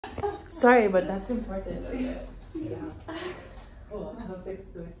Sorry, but that's important. Yeah. Well, I was like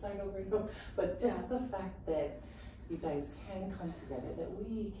suicide over here, but just the fact that you guys can come together, that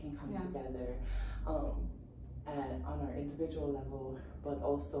we can come together, and on our individual level, but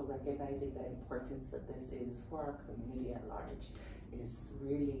also recognizing the importance that this is for our community at large is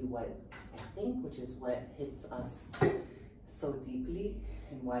really what I think, which is what hits us so deeply,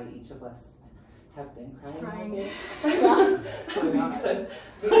 and why each of us have been crying.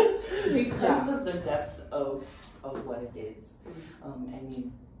 Because of the depth of what it is. I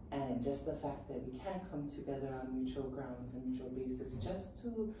mean, and just the fact that we can come together on mutual grounds and mutual basis just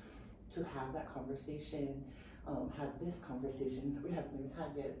to have that conversation, have this conversation. We haven't even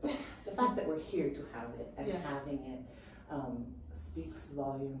had it, but the fact that we're here to have it and having it speaks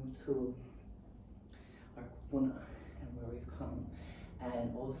volume to our kupuna and where we've come,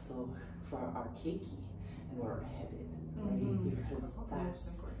 and also for our keiki and where we're headed, right? Because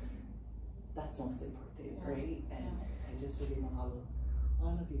that's most important, right? And I just really mahalo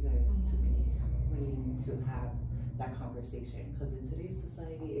all of you guys to be willing to have that conversation, because in today's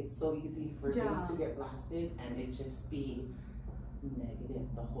society it's so easy for things to get blasted and it just be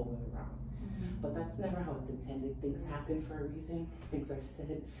negative the whole way around. But that's never how it's intended. Things happen for a reason. Things are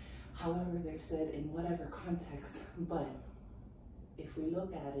said however they're said in whatever context. But if we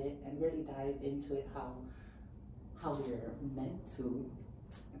look at it and really dive into it how we're meant to,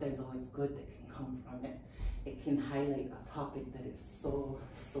 there's always good that can come from it. It can highlight a topic that is so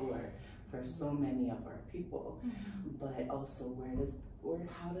sore for so many of our people, but also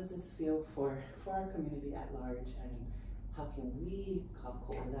how does this feel for our community at large, and how can we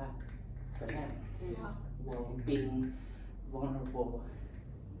call that for them while being vulnerable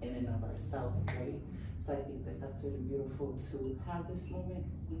in and of ourselves, right? So I think that that's really beautiful to have this moment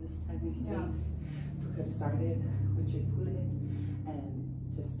in this time and space, to have started with Jekule, and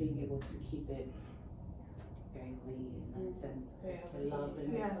just being able to keep it very clean in that sense, love and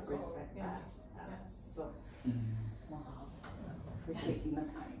respect that. So, mahalo for taking the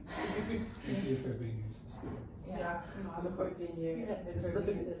time. Thank you for being here, sister. For being here and for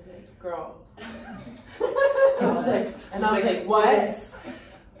being this girl. I was like, what?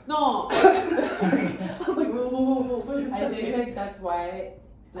 No. I was like, whoa. I think like that's why,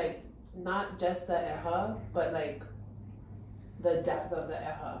 like, not just the eha, but like the depth of the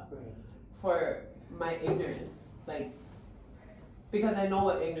eha for my ignorance, like, because I know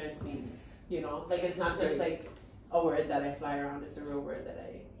what ignorance means, you know, like it's not just like a word that I fly around, it's a real word that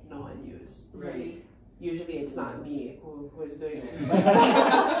I know and use, right? Usually it's not me who's doing it.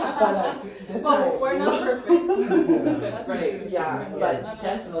 But we're not perfect. Right, yeah, but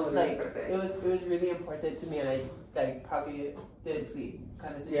just like, it was really important to me, and I like probably didn't sleep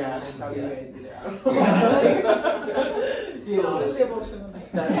kind of situation, probably you guys did it. You know, it's the emotional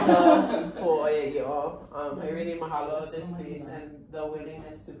night. That's for y'all. I really mahalo this space and the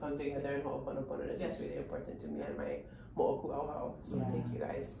willingness to come together in Ho'oponopono is just really important to me and my mo'oku auhau. So thank you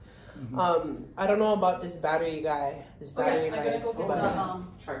guys. I don't know about this battery guy. This battery I'm gonna go get the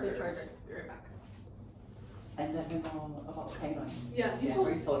charger. Be right back. And let me know about Kainai. Yeah, you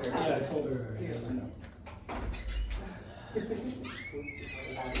told her. Yeah, I told her.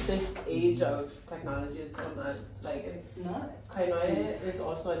 This age of technology is so nuts. Like, it's not. Kainoe is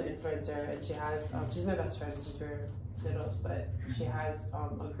also an influencer, and she has she's my best friend since we're littles, but she has a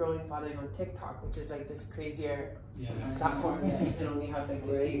growing following on TikTok, which is like this crazier platform that you can only have like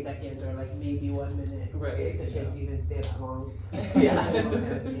 15 seconds or like maybe 1 minute if the kids even stay that long. But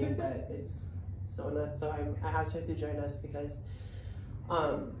it's so nuts. So I asked her to join us because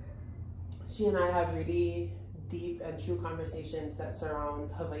she and I have really deep and true conversations that surround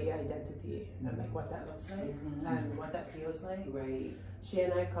Hawaii identity and like what that looks like and what that feels like. Right. She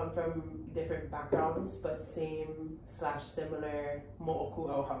and I come from different backgrounds, but same/similar mo'oku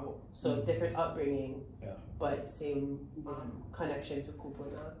auhau. So different upbringing, but same connection to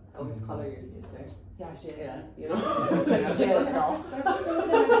kupuna. I always call her your sister. Yeah, she is. You know, she is.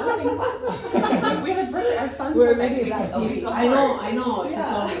 We had birthday. Our son. We're really lucky. I know. She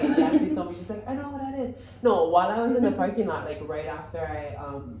told me. Yeah, she told me. She's like, I know what that is. No, while I was in the parking lot, like right after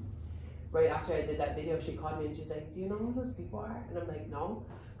I did that video, she called me and she's like, do you know who those people are? And I'm like, no,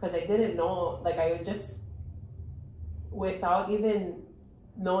 because I didn't know. Like, I would just, without even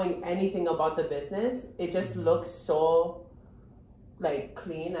knowing anything about the business, it just looks so like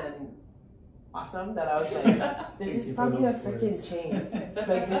clean and awesome that I was like, this is probably a freaking chain.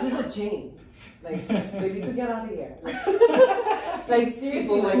 Like, this is a chain. Like, they need to get out of here. Like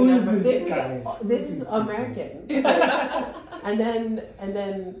seriously, like this is American. And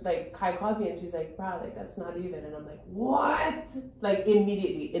then like Kai called me and she's like, "Bro, like that's not even." And I'm like, "What?" Like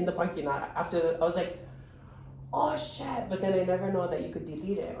immediately in the parking lot. After I was like, "Oh shit!" But then I never know that you could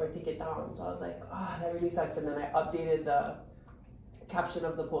delete it or take it down. So I was like, "Ah, that really sucks." And then I updated the caption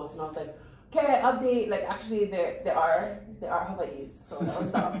of the post and I was like, "Okay, update." Like actually, there are Hawaiis, so that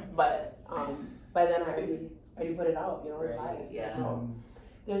was dumb. But by then I already put it out. You know, it's live. Yeah. So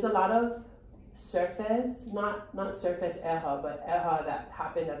there's a lot of surface, not surface eha, but eha that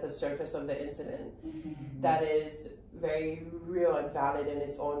happened at the surface of the incident that is very real and valid in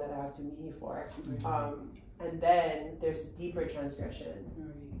its own that I have to be for. And then there's deeper transgression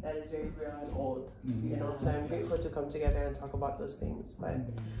that is very real and old, you know. So I'm grateful to come together and talk about those things. But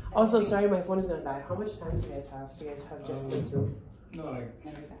also, sorry, my phone is gonna die. How much time do you guys have? Do you guys have just into? No, like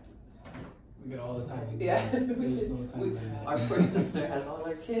we got all the time. Yeah. There's no time. Our poor sister has all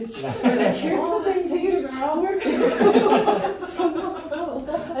our kids. Yeah. Like, here's Oh, the thing, girl.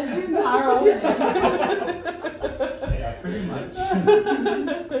 As soon as Haro. Yeah, pretty much.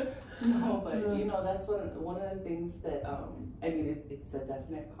 No, but you know that's one of the things that I mean it's a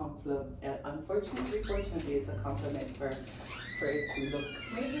definite compliment. Unfortunately, fortunately, it's a compliment for it to look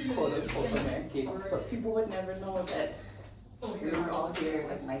quote unquote American. But people would never know that we were all here.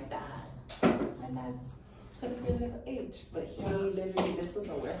 Like my dad's could be a little aged, but he literally this was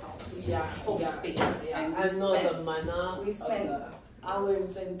a warehouse. Yeah, whole space. And I know the mana. we spent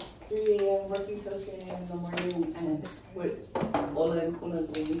hours and 3 a.m. working till 3 a.m. in the morning and with Ola and Kuna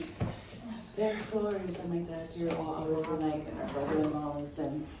doing their floors and my dad here all hours of the night and our brother-in-laws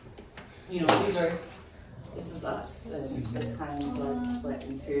and you know this is us and the time, blood, sweat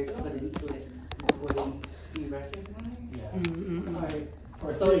and tears put into it wouldn't be recognized. Yeah.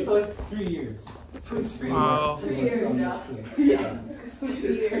 For So 3 years. For 3 Wow. years. 3 years, On yeah. this place. Yeah.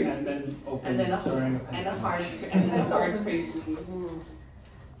 And then open And then during a and a pandemic. hard and a hard crazy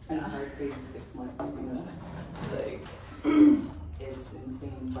and a hard crazy 6 months, you know. Like it's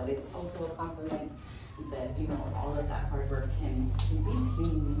insane. But it's also a compliment that, you know, all of that hard work can be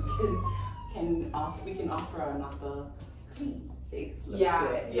clean. We can offer a naka clean face look Yeah, to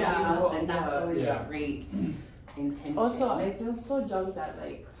it. yeah. You know, and that's always Yeah. a great intention. Also, I feel so drunk that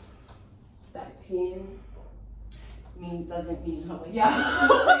like that clean. Doesn't mean how Yeah.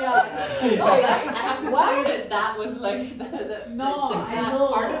 Yeah. I have to tell you that was like No, I that know,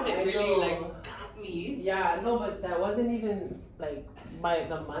 part of it I really know. like got me. Yeah, no, but that wasn't even like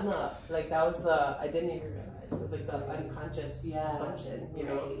the mana. Like that was I didn't even realize. It was like the unconscious assumption, you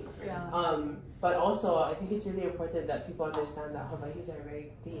know. Yeah. But also, I think it's really important that people understand that Hawaiis are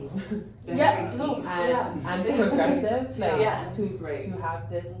very clean. And progressive. Like to have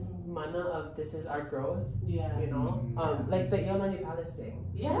this mana of this is our growth. Yeah. You know, like the Yonani Palace thing.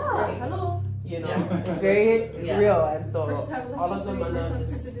 Yeah. Right. Hello. You know, Yeah. it's very real, and so First time all of the mana printed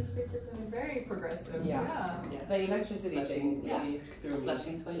is newspapers and very progressive. Yeah. the electricity thing really threw me.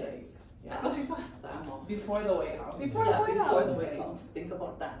 Flushing toilets. Yeah. Flushing toilet. Before the White House. Before Yeah, the White before the House. White House. Think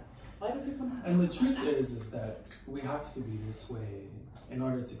about that. Why do people not? And the truth is that we have to be this way in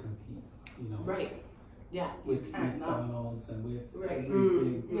order to compete, you know. Right. Yeah. With You can't not. McDonald's and with Right.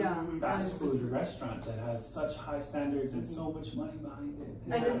 every big Yeah. fast food restaurant that has such high standards and so much money behind it.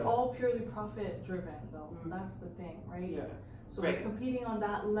 And it's all purely profit driven though. That's the thing, right? Yeah. So Right. we're competing on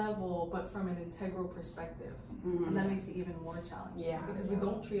that level, but from an integral perspective. And that makes it even more challenging. Yeah. Because we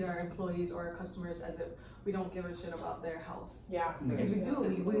don't treat our employees or our customers as if we don't give a shit about their health. Yeah. Because we do.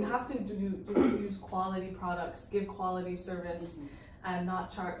 We have to use quality products, give quality service, and not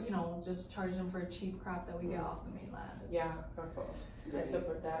charge, just charge them for cheap crap that we get off the mainland. Yeah, I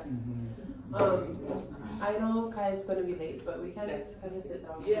support that. Mm-hmm. I know Kai's gonna be late, but we can kind of sit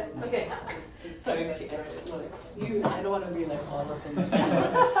down. Yeah. Okay. Sorry, I don't want to be like all up in the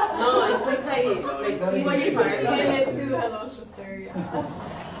No, it's my Kai. Like, When you Sorry. it to hello sister, yeah.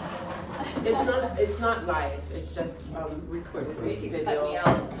 it's not live. It's just recorded. So you can video. cut me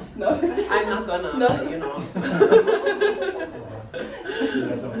out. No. I'm not gonna. No. But, you know.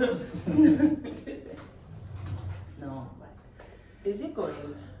 That's all. No. Is it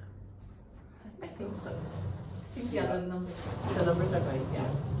going? I think so. Yeah, the numbers. The numbers are going. Yeah.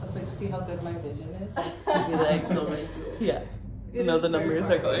 I was like, see how good my vision is? I'd be like, no, mine too. Yeah. It No, is the very numbers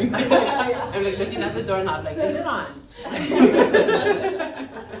far. are going. Yeah. I'm like looking at the doorknob, like, is it on?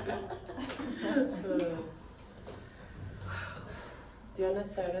 Do you want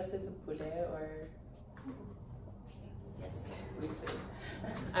to start us with the pule or? Yes, we should.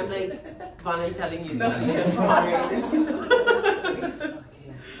 I'm like volunteering you. No, to moderate this.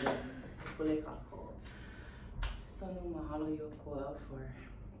 Okay. So mahalo yokoa for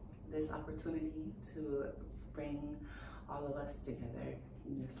this opportunity to bring all of us together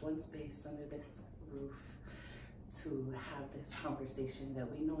in this one space under this roof to have this conversation that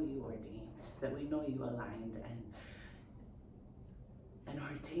we know you ordained, that we know you aligned and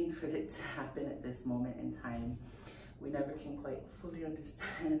ordained for it to happen at this moment in time. We never can quite fully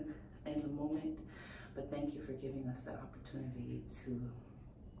understand in the moment, but thank you for giving us that opportunity to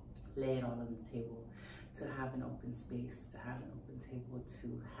lay it all on the table, to have an open space, to have an open table,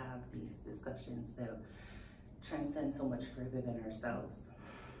 to have these discussions that transcend so much further than ourselves.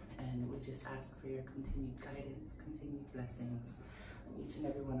 And we just ask for your continued guidance, continued blessings on each and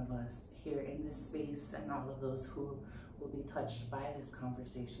every one of us here in this space and all of those who will be touched by this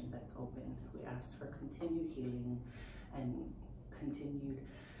conversation that's open. We ask for continued healing and continued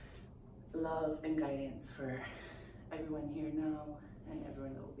love and guidance for everyone here now and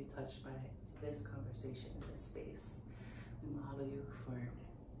everyone that will be touched by this conversation in this space. We mahalo you for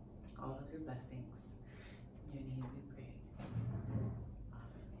all of your blessings. In your name we pray.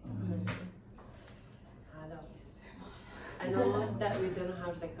 Amen. I know that we don't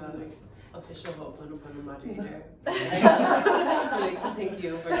have like a official Ho'oponopono moderator. I'd like to thank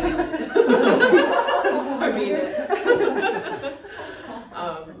you for being it.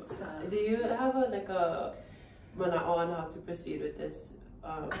 Do you have a mana'o on how to proceed with this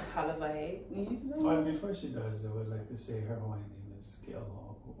halavai? Before she does, I would like to say her Hawaiian name is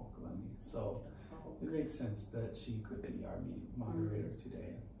Ho'oponopono. So it makes sense that she could be our moderator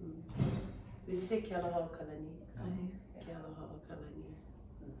today. Did you say Kealoha Kalani? Kealoha Kalani.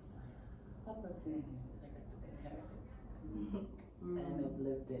 Papa's name, like it's inherited. And I've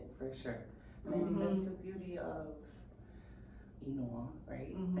lived it for sure. And I think that's the beauty of Inoa,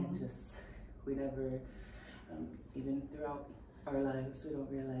 right? And just, we never, even throughout our lives, we don't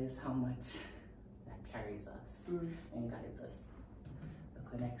realize how much that carries us and guides us. The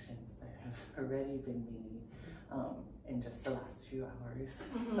connections that have already been made in just the last few hours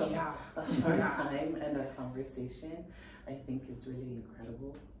of our time and our conversation, I think is really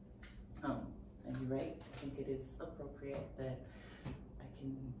incredible. And you're right, I think it is appropriate that I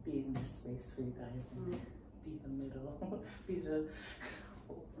can be in this space for you guys and be the middle, be the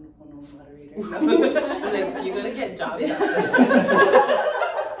Ho'oponopono moderator. I'm like, you're gonna get jobs after this.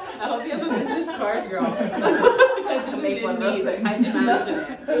 I hope you have a business card, girl. Because this is in need. I demand it.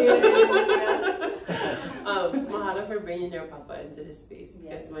 Mahalo for bringing your papa into this space,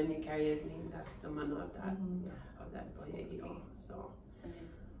 because when you carry his name, that's the mana of that poia'ili. So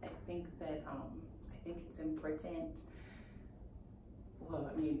I think that I think it's important. Well,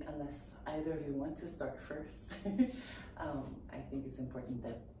 I mean, unless either of you want to start first, I think it's important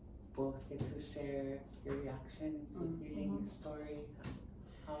that both get to share your reactions, your feeling, your story,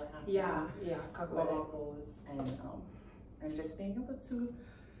 how it happened, where it goes, and just being able to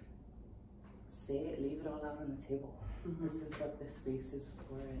say it, leave it all out on the table. This is what this space is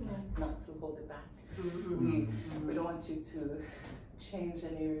for, and not to hold it back. We don't want you to change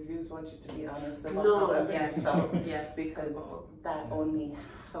any reviews. We want you to be honest about however you felt, because that only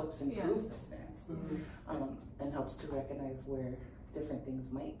helps improve business and helps to recognize where different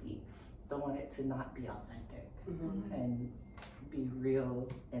things might be. Don't want it to not be authentic and be real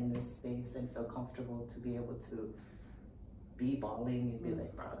in this space and feel comfortable to be able to be bawling and be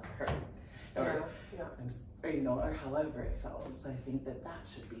like, bro, that hurt. Or, you know, or however it felt. So I think that that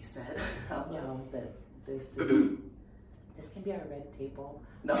should be said out loud, that this can be our red table.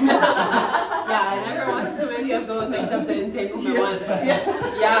 No. I never watched too many of those except the entanglement one. But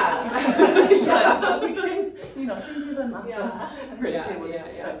but we can, you know, can be the not red table.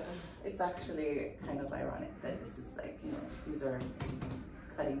 It's actually kind of ironic that this is like, you know, these are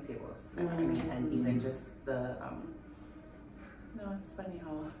cutting tables. I mean, and even just the, no, it's funny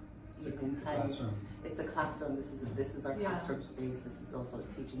how it's a classroom. It's a classroom. This is our classroom space. This is also a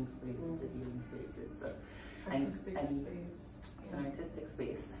teaching space. It's a healing space. It's a artistic space. It's an artistic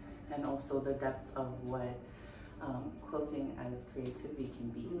space, and also the depth of what quilting as creativity can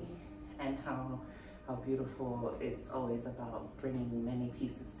be, and how beautiful it's always about bringing many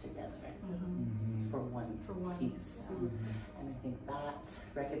pieces together for one piece. And I think that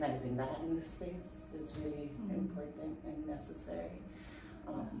recognizing that in this space is really important and necessary.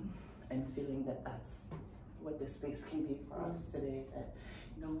 And feeling that that's what this space can be for us today, that,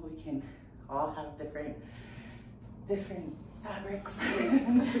 you know, we can all have different fabrics,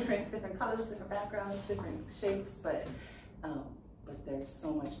 different colors, different backgrounds, different shapes, but there's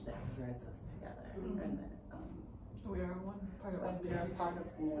so much that threads us together, and that We are one part of But one we are picture. part of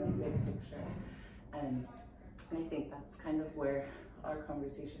one big picture. And I think that's kind of where our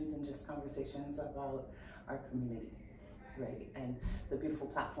conversations and just conversations about our community, right? And the beautiful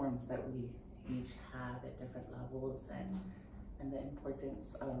platforms that we each have at different levels, and the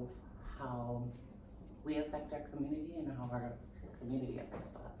importance of how we affect our community and how our community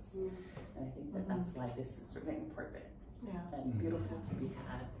affects us. And I think that that's why this is really important and beautiful to be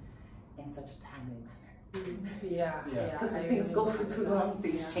had in such a timely manner. Yeah. Because when things go for too long,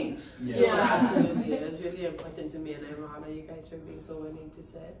 things change. Yeah, absolutely. It's really important to me, and I honor you guys for being so willing to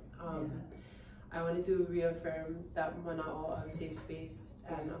sit. I wanted to reaffirm that mana'o of safe space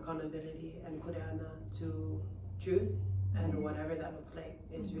and accountability and kuleana to truth and whatever that looks like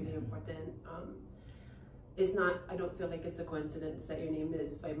is really important. It's not, I don't feel like it's a coincidence that your name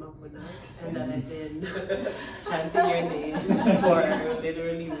is Vaimapuna and that I've been chanting your name for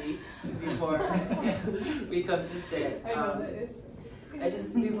literally weeks before we come to sit. I know that is.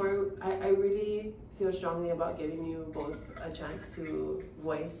 I really feel strongly about giving you both a chance to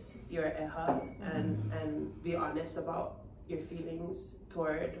voice your eha and be honest about your feelings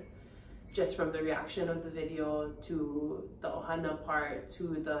toward, just from the reaction of the video to the ohana part to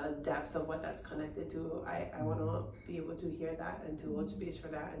the depth of what that's connected to. I want to be able to hear that and to hold space for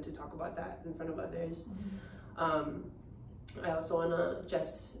that and to talk about that in front of others. I also want to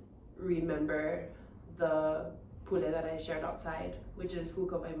just remember the pule that I shared outside, which is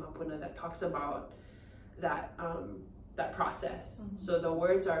Hukawai Mapuna, that talks about that that process. So the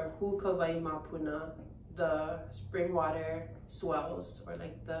words are Hukawai Mapuna, the spring water swells, or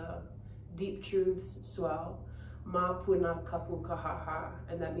like the deep truths swell. Mapuna kapu kahaha,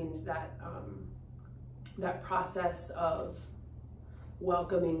 and that means that that process of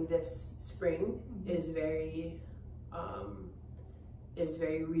welcoming this spring is very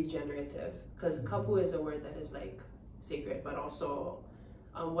regenerative, because kapu is a word that is like sacred, but also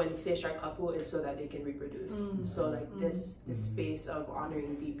when fish are kapu, it's so that they can reproduce. So like this space of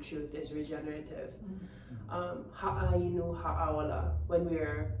honoring deep truth is regenerative. Ha'ainu ha'awala, when we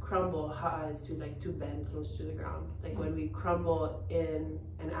are crumble, ha'a is to bend close to the ground. Like when we crumble in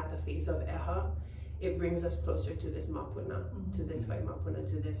and at the face of eha, it brings us closer to this mapuna, to this vai mapuna,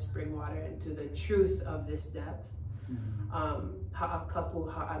 to this spring water, and to the truth of this depth. Ha'akapu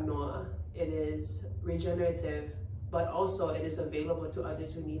ha'anoa, it is regenerative, but also it is available to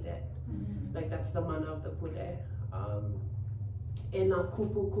others who need it. Like that's the mana of the pule. Ena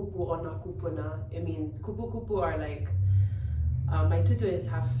kupu kupu o na kupuna, it means kupu kupu are like, my tutu is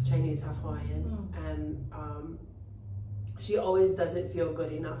half Chinese, half Hawaiian, and she always doesn't feel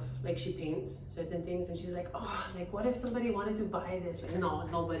good enough. Like she paints certain things and she's like, oh, like what if somebody wanted to buy this? Like no,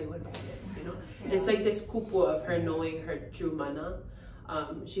 nobody would buy this, you know? It's like this kupu of her knowing her true mana.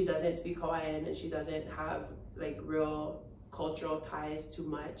 She doesn't speak Hawaiian and she doesn't have like real cultural ties too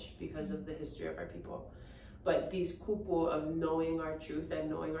much because of the history of our people. But these kupu of knowing our truth and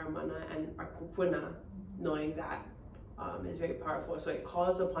knowing our mana and our kupuna, knowing that is very powerful. So it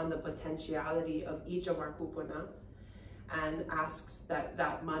calls upon the potentiality of each of our kupuna and asks that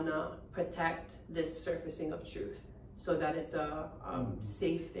that mana protect this surfacing of truth, so that it's a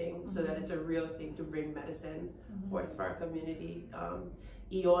safe thing, so that it's a real thing to bring medicine forth for our community.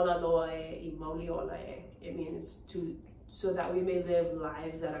 Iola loe, I mauli olae. It means to, so that we may live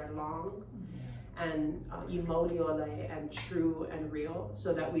lives that are long and imoli olae, and true and real,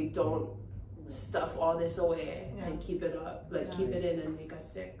 so that we don't stuff all this away and keep it up, like keep it in and make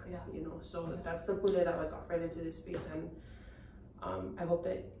us sick, you know. So that's the pule that was offered into this space, and I hope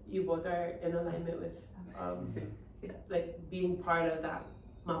that you both are in alignment with like being part of that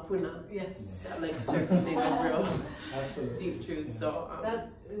mapuna, that like surfacing of real deep truth. So that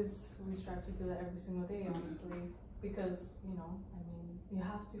is, we strive to do that every single day, honestly, because you know, I mean, you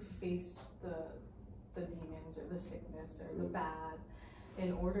have to face the demons or the sickness or the bad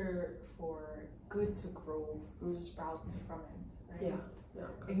in order for good to grow, sprout from it, right?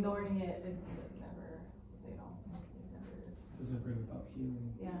 Ignoring it, it never, you know, it never is. Doesn't bring about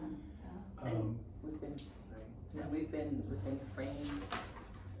healing. And we've been framed,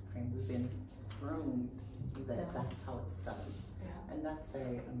 we've been groomed that that's how it's done. And that's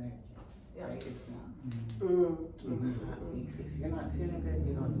very American. Right? It's not. If you're not feeling good,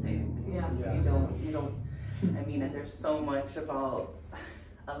 you don't say anything. You don't. I mean, and there's so much about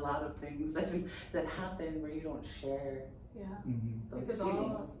a lot of things that happen where you don't share. Those Because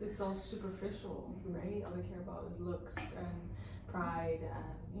feelings. it's all superficial, right? All they care about is looks and pride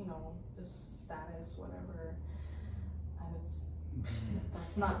and, you know, just status, whatever. And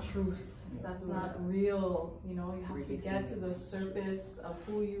that's not truth. That's not real, you know, you have to get to the surface of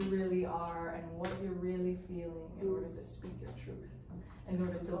who you really are and what you're really feeling in order to speak your truth, in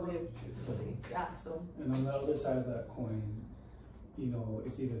order to live truthfully. Yeah, so. And on the other side of that coin, you know,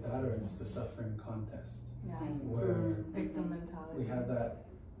 it's either that or it's the suffering contest. Yeah. Where Victim mentality. we have that,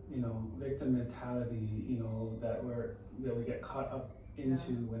 you know, victim mentality, you know, that we get caught up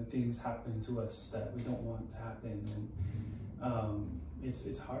into when things happen to us that we don't want to happen. And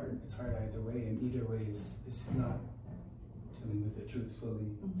it's hard either way, and either way is not dealing with it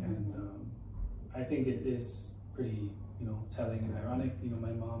truthfully. And I think it is pretty, you know, telling and ironic. You know,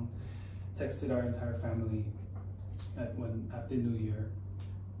 my mom texted our entire family at the New Year,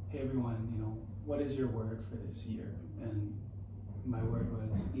 "Hey everyone, you know, what is your word for this year?" And my word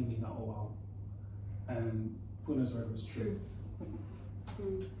was "Imi na oau," and Puna's word was truth.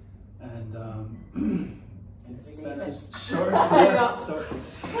 And it's been a short word, so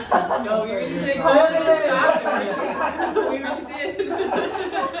no, we really did call it. We really did.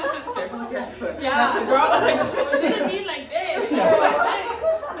 Yeah, girl, like, we didn't mean like this.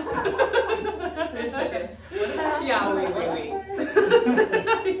 Yeah, wait.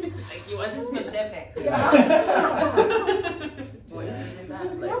 Like, he wasn't specific. What do you mean in that?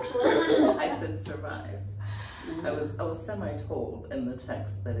 Like, I said survive. I was semi-told in the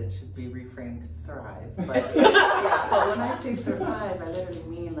text that it should be reframed to thrive, but but when I say survive, I literally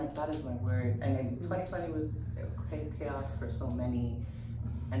mean like that is my word. And then 2020 was chaos for so many,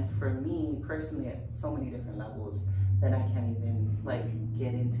 and for me personally at so many different levels that I can't even like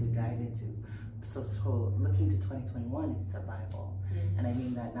dive into. So looking to 2021, it's survival, and I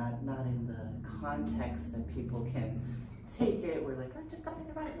mean that not in the context that people can take it. We're like, I just gotta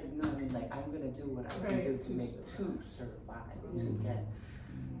survive. Like, no, I mean, like, I'm gonna do what I'm gonna do to survive,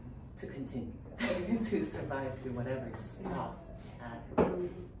 to continue, to survive through whatever stops and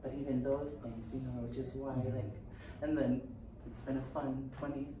but even those things, you know, which is why, like, and then it's been a fun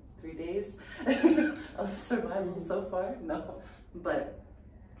 23 days of survival so far. No, but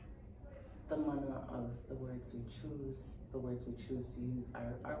the mana of the words we choose, to use,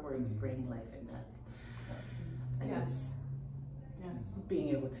 our words bring life and death. And Yes. being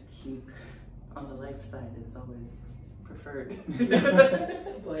able to keep on the life side is always preferred.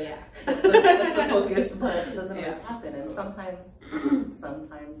 Well, yeah. That's the focus, but it doesn't always happen. And sometimes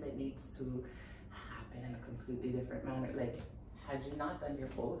it needs to happen in a completely different manner. Like, had you not done your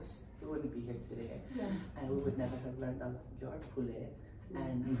post, you wouldn't be here today. Yeah. And we would never have learned of your pule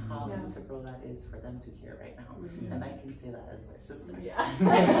and how integral that is for them to hear right now. And I can say that as their sister.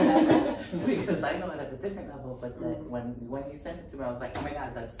 Because I know it at a different level, but that when you sent it to me, I was like, oh my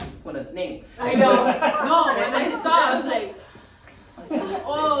God, that's Puna's name. I know. No, when I saw, I was like, I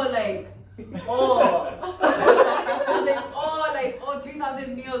was like,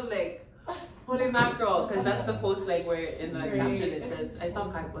 3,000 meals, like, holy mackerel, because that's the post, like, where in the caption it says, I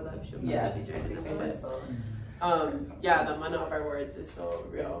saw Kaipoda, I'm sure be joining the famous. The mana of our words is so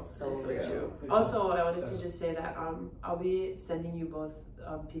real. It's so true. Also, I wanted to just say that I'll be sending you both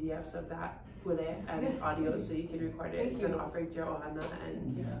PDFs of that pule and audio so you can record it. It's an offering to your ohana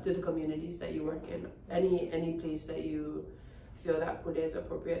and to the communities that you work in. Any place that you feel that pule is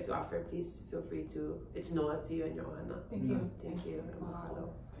appropriate to offer, please feel free to. It's Noah to you and your ohana. Thank you. Thank you.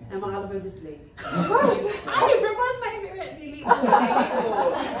 Mahalo. And mahalo for this lady. Of course. I proposed my favorite lily.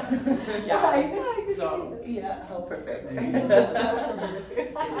 How perfect.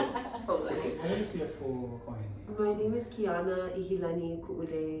 Totally. What is your full Hawaiian name? My name is Kiana Ihilani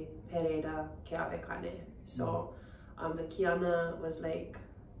Ku'ule Pereda Ke'awekane. So, the Kiana was like,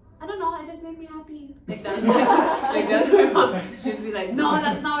 I don't know, it just made me happy. Like that's my mom. She'd be like, no,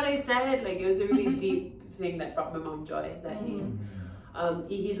 that's not what I said. Like, it was a really deep thing that brought my mom joy, that name.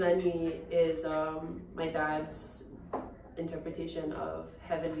 Ihilani is my dad's interpretation of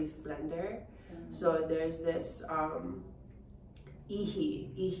heavenly splendor. So there's this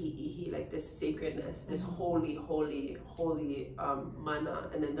ihi, like this sacredness, this holy mana,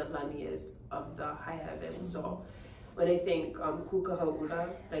 and then the lani is of the high heaven. So when I think kukaha'ula,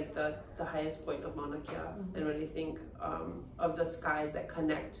 like the highest point of Mauna Kea, and when I think of the skies that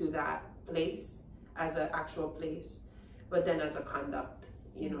connect to that place as an actual place, but then as a conduct,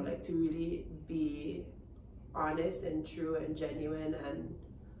 you know, like to really be honest and true and genuine and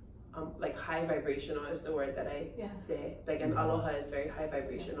like high vibrational is the word that I say. Like, and aloha is very high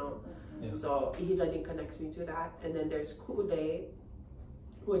vibrational. So ihilani connects me to that. And then there's ku'ule,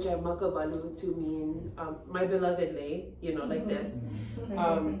 which I makavalu to mean my beloved lei, you know, like this.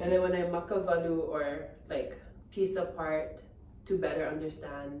 And then when I makavalu, or like piece apart to better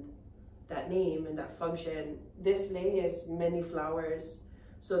understand that name and that function, this lei is many flowers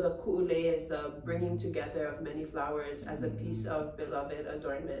So the ku'ule is the bringing together of many flowers as a piece of beloved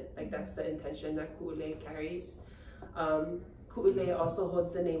adornment. Like that's the intention that ku'ule carries. Ku'ule also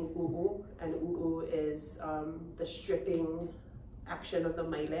holds the name u'u, and u'u is the stripping action of the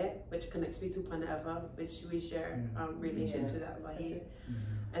maile, which connects me to Pane'ewa, which we share relation to that wahi.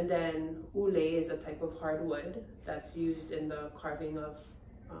 And then ule is a type of hardwood that's used in the carving of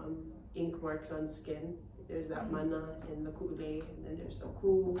ink marks on skin. There's that mana in the ku'ule, and then there's the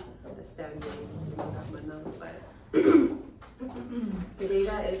ku, the standing, that mana. But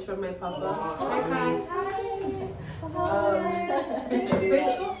Pereira is from my papa. Hi, Kai.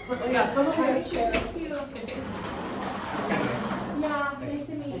 Yeah, come over here. Yeah, nice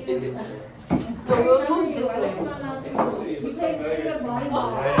to meet you. No, we'll move this way. You play pretty good volleyball.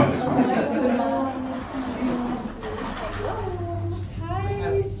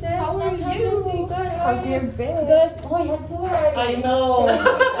 Hi, sis. How are you? Good. How's your bed? Good. Oh, you had two already. I know.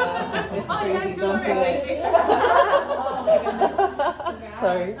 It's Oh, crazy. yeah, Don't do it.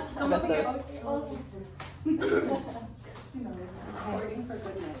 Sorry. Come over here. Recording for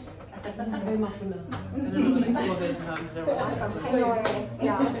good measure.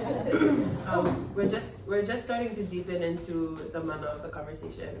 We're just starting to deepen into the mana of the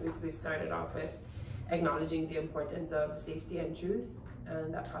conversation. We started off with acknowledging the importance of safety and truth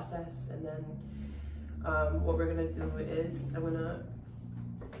and that process, and then what we're gonna do is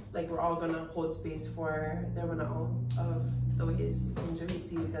we're all gonna hold space for the mana'o of the ways things are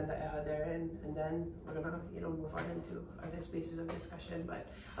received and the eha therein, and then we're gonna move on into other spaces of discussion. But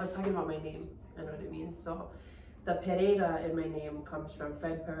I was talking about my name and what it means. So the Pereira in my name comes from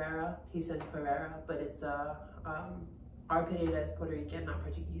Fred Pereira. He says Pereira, but it's our Pereira is Puerto Rican, not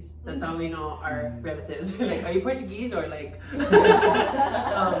Portuguese. That's how we know our relatives. Like, are you Portuguese or like?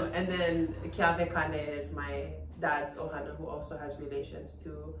 And then Kiave Kane is my dad's ohana, who also has relations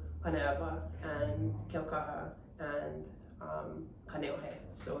to Pane'ewa and Kilkaha and Kaneohe.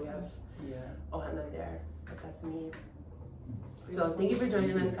 So we have ohana there, but that's me. So thank you for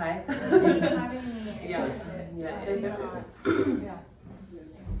joining us, Kai. Thanks for having me. Yeah. Yeah.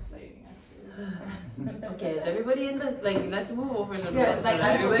 Exciting, actually. Okay, is everybody in the let's move over a little Yes, bit. like,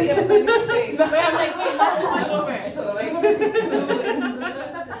 Everybody- I'm like, wait, let's over.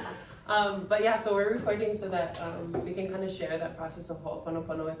 But yeah, so we're recording so that we can kind of share that process of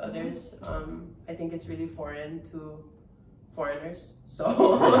Ho'oponopono with others. I think it's really foreign to foreigners, so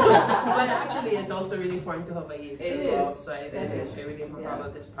but actually it's also really foreign to Hawaii's as well. So I really follow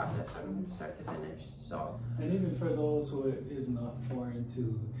this process from start to finish. So And even for those who it is not foreign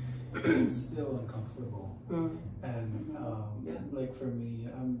to, it's still uncomfortable. And like for me,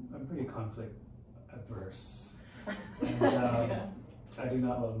 I'm pretty conflict averse. And, I do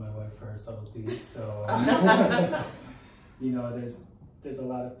not love my wife for her subtleties, so there's a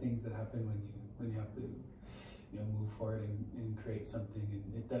lot of things that happen when you have to move forward and create something,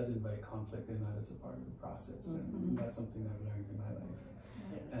 and it does invite conflict, and that is a part of the process, and that's something I've learned in my life.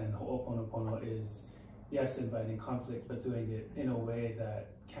 And Ho'oponopono is, yes, inviting conflict, but doing it in a way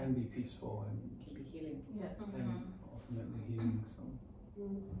that can be peaceful and Can be healing. Yes. and ultimately healing. So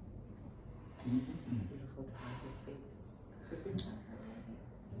It's beautiful to have this space.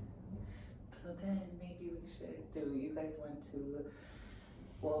 So then maybe we should you guys want to,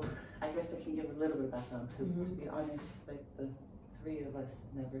 well, I guess I can give a little bit of background, because to be honest, like the three of us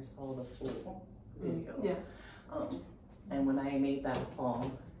never saw the full video. Yeah. And when I made that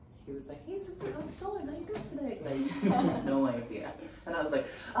call, he was like, "Hey sister, how's it going? How you doing today?" Like, no idea. And I was like,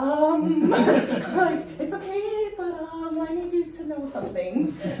 like, it's okay, but I need you to know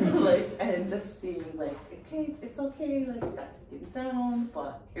something. Like, and just being like, okay, it's okay, like, you got taken down,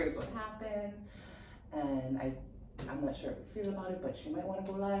 but here's what happened. And I'm not sure how you feel about it, but she might want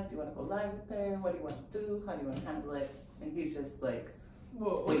to go live. Do you want to go live with her? What do you want to do? How do you want to handle it? And he's just like,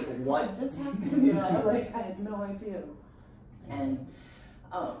 whoa, wait, what just happened? You know, like, I had no idea.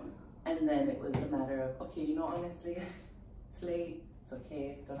 And then it was a matter of, okay, honestly, it's late, it's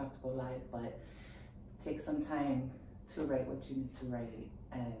okay, don't have to go live, but take some time to write what you need to write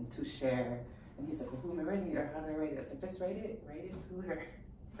and to share. And he's like, well, who am I writing it, or how do I write it? I was like, just write it to her,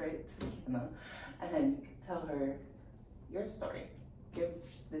 write it to Kiana, and then tell her your story.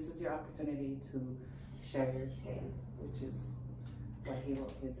 This is your opportunity to share your say, which is why he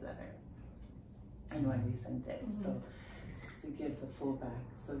wrote his letter and why we sent it. So just to give the full back.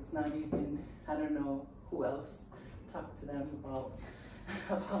 So it's not even, I don't know who else talked to them about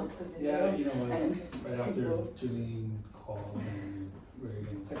the video. Yeah, and right after Julian called, and we were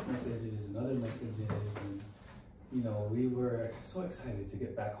getting text messages and other messages, and we were so excited to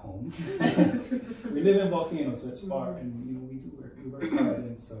get back home. We live in Volcano, so it's far, and we work hard,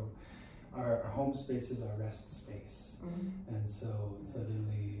 and so our home space is our rest space. And so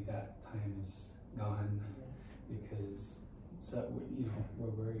suddenly that time is gone because we're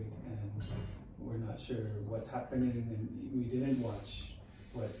worried and we're not sure what's happening, and we didn't watch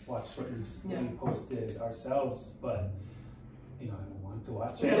what we posted ourselves, but I don't want to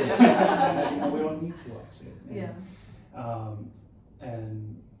watch it. We don't need to watch it.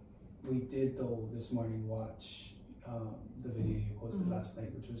 And we did though this morning watch the video you posted last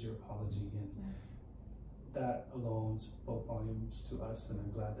night, which was your apology, and that alone spoke volumes to us, and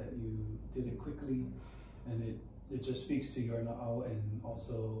I'm glad that you did it quickly, and it just speaks to your know and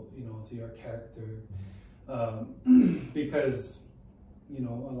also to your character, because a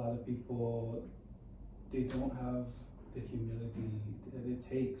lot of people, they don't have the humility that it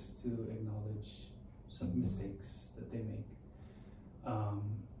takes to acknowledge some mistakes that they make,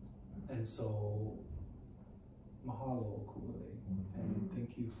 and so mahalo kulele, and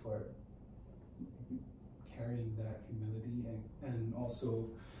thank you for carrying that humility and also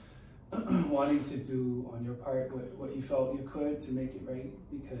wanting to do on your part what you felt you could to make it right,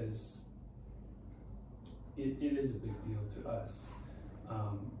 because it is a big deal to us.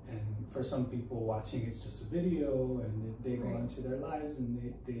 And for some people watching, it's just a video, and they go into their lives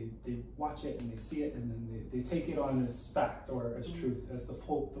and they watch it and they see it, and then they take it on as fact or as truth, as the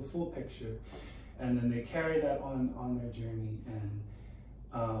full picture, and then they carry that on their journey. And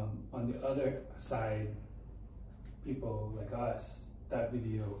on the other side, people like us, that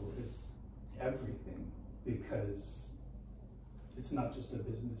video is everything, because it's not just a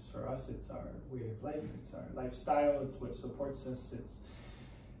business for us, it's our way of life, it's our lifestyle, it's what supports us, it's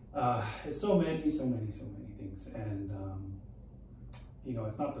so many things. And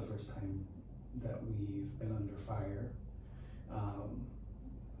it's not the first time that we've been under fire,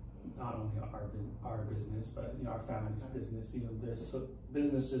 not only our business, but our family's business.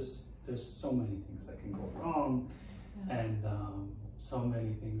 There's so many things that can go wrong, and so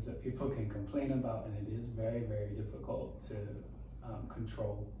many things that people can complain about, and it is very, very difficult to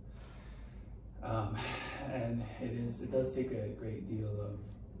control. And it does take a great deal of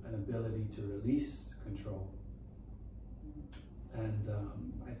an ability to release control. And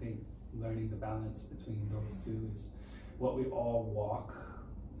I think learning the balance between those two is what we all walk,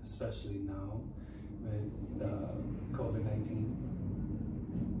 especially now with COVID-19.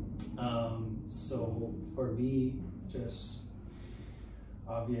 So for me, just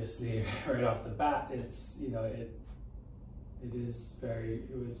obviously right off the bat, it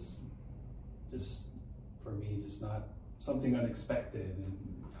was just for me, just not something unexpected and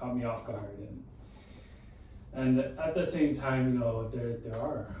caught me off guard. And at the same time, there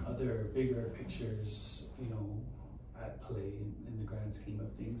are other bigger pictures, at play in the grand scheme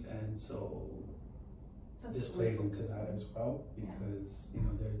of things, and so this plays into that as well, because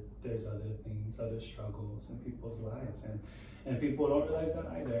there's other things, other struggles in people's lives, and people don't realize that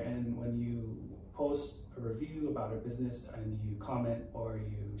either. And when you post a review about a business and you comment or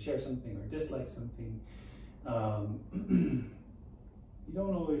you share something or dislike something, you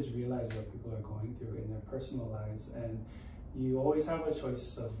don't always realize what people are going through in their personal lives, and you always have a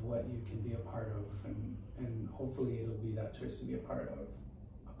choice of what you can be a part of, and hopefully it'll be that choice to be a part of a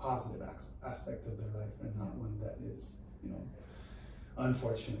positive aspect of their life, and not one that is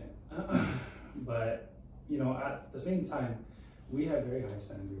unfortunate. But at the same time, we have very high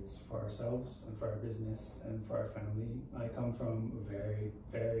standards for ourselves and for our business and for our family. I come from a very,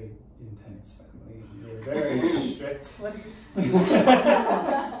 very intense family. We're very strict. What do you say?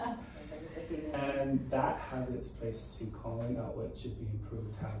 And that has its place too. Calling out what should be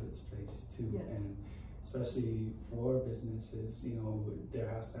improved has its place too. Yes. And especially for businesses, there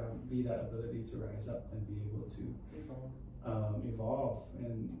has to be that ability to rise up and be able to evolve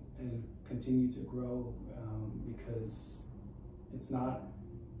and continue to grow, because it's not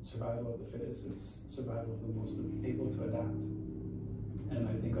survival of the fittest, it's survival of the most able to adapt. And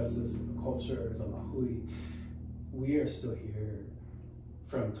I think us as a culture, as a Lahui, we are still here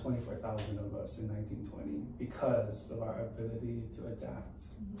from 24,000 of us in 1920 because of our ability to adapt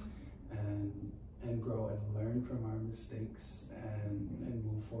and grow and learn from our mistakes and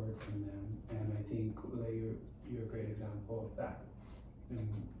move forward from them. And I think you're a great example of that, and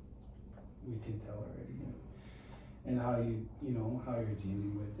we can tell already. And how how you're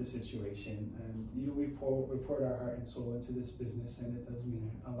dealing with the situation, and we poured our heart and soul into this business, and it does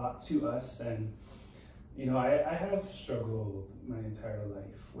mean a lot to us. And I have struggled my entire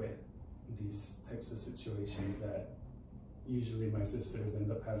life with these types of situations that usually my sisters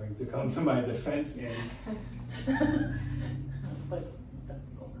end up having to come to my defense in. But that's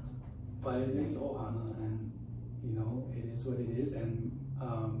all. But it is ohana, and it is what it is. And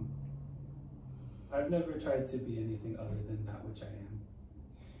I've never tried to be anything other than that which I am.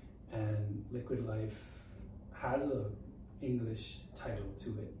 And Liquid Life has a English title to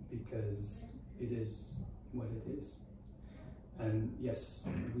it because it is what it is. And yes,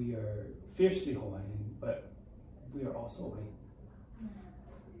 we are fiercely Hawaiian, but we are also white.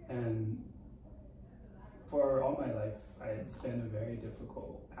 And for all my life, it's been a very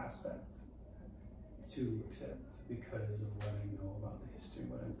difficult aspect to accept because of what I know about the history,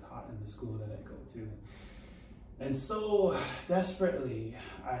 what I'm taught in the school that I go to. And so desperately,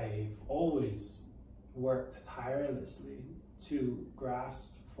 I've always worked tirelessly to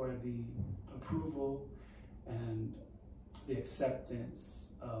grasp for the approval and the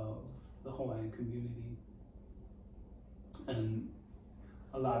acceptance of the Hawaiian community. And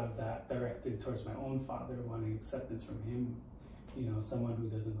a lot of that directed towards my own father, wanting acceptance from him. You know, someone who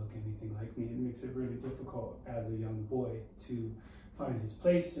doesn't look anything like me. It makes it really difficult as a young boy to find his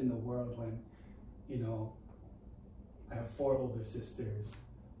place in the world when, you know, I have 4 older sisters.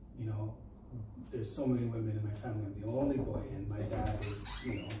 You know, there's so many women in my family. I'm the only boy, and my dad is,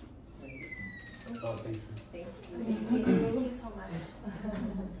 you know. Oh, thank you. Thank Thank you so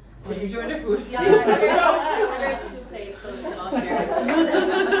much. Did you order food? Yeah, I ordered 2 plates so we can all share.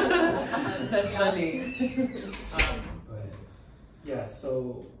 That's funny. But yeah,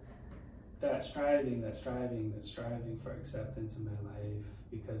 so that striving for acceptance in my life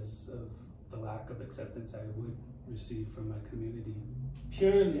because of the lack of acceptance I would receive from my community,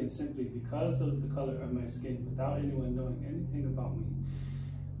 purely and simply because of the color of my skin, without anyone knowing anything about me.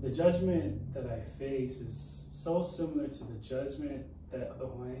 The judgment that I face is so similar to the judgment that the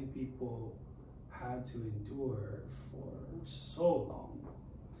Hawaiian people had to endure for so long.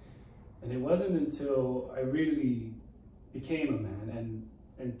 And it wasn't until I really became a man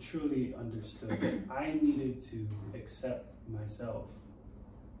and truly understood that I needed to accept myself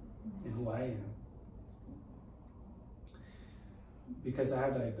and who I am. Because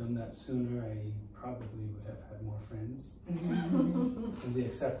had I done that sooner, I probably would have had more friends. And the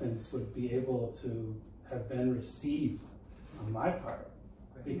acceptance would be able to have been received on my part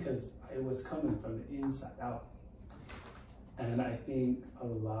because it was coming from the inside out. And I think a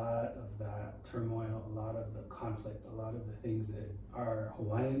lot of that turmoil, a lot of the conflict, a lot of the things that our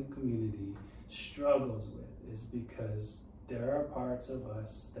Hawaiian community struggles with is because there are parts of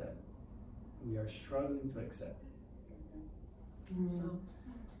us that we are struggling to accept.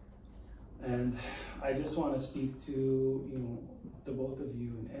 And I just want to speak to, you know, the both of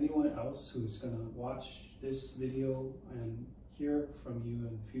you and anyone else who's going to watch this video and hear from you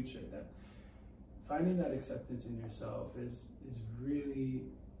in the future, that finding that acceptance in yourself is really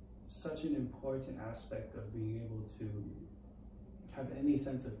such an important aspect of being able to have any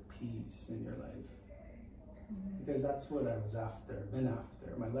sense of peace in your life. Because that's what I was been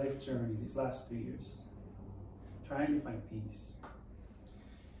after, my life journey these last 3 years, trying to find peace.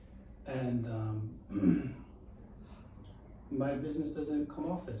 And my business doesn't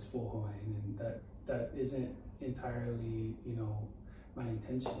come off as full Hawaiian, and that isn't entirely, you know, my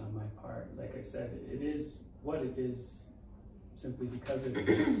intention on my part. Like I said, it is what it is simply because it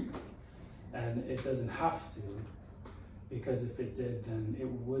is. And it doesn't have to, because if it did, then it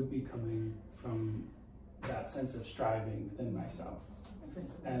would be coming from that sense of striving within myself.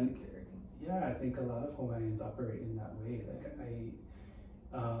 And yeah, I think a lot of Hawaiians operate in that way. Like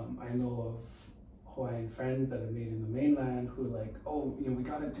I know of Hawaiian friends that I've made in the mainland who like, oh, you know, we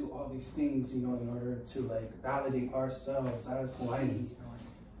gotta do all these things, you know, in order to like validate ourselves as Hawaiians.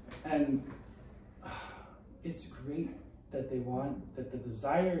 And it's great that they want, that the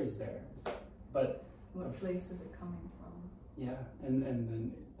desire is there, but What place is it coming from? yeah, and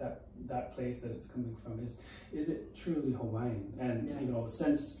then that place that it's coming from, is it truly Hawaiian? And you know,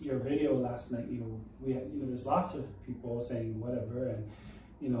 since your video last night, you know, we had, you know, there's lots of people saying whatever, and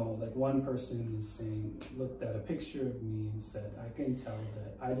you know, like one person is saying, looked at a picture of me and said, I can tell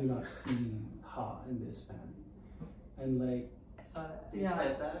that I do not see Ha in this man. And like, I saw that. You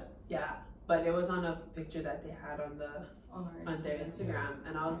said that? Yeah, but it was on a picture that they had on their Instagram,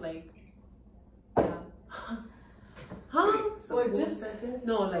 and I was like, Yeah. huh? Wait, so Or who just said this?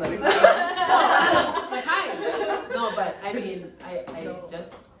 no, like, Like- like hi. No, but I mean, I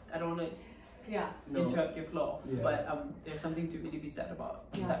don't want to interrupt your flow, Yeah. but there's something to really be said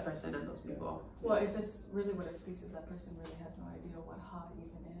about that person and those people. Well, it just really what it speaks is that person really has no idea what Ha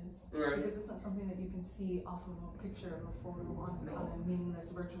even is. Right. Because it's not something that you can see off of a picture or a photo on a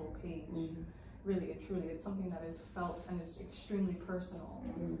meaningless virtual page. Really, it's something that is felt and is extremely personal.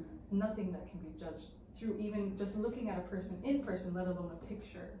 Nothing that can be judged through even just looking at a person in person, let alone a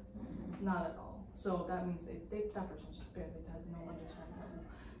picture. Not at all. So that means that person just barely has no understanding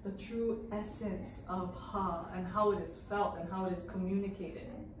of the true essence of ha and how it is felt and how it is communicated.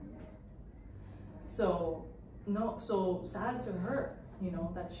 So sad to her, you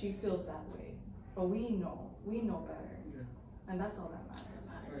know, that she feels that way. But we know better, and that's all that matters.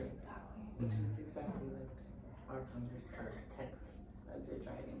 Right. Exactly. Which is exactly like our text as you're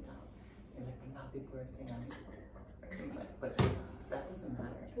driving down. You're like, but now people are saying I'm like, but that doesn't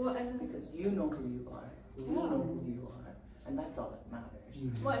matter. Well, and then, because you know who you are, we know who you are, and that's all that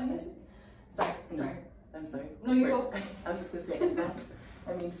matters. Well, and sorry. I'm sorry. No, you go. I was just gonna say, and that's,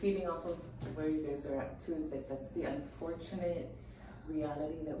 I mean, feeding off of where you guys are at too, is like that's the unfortunate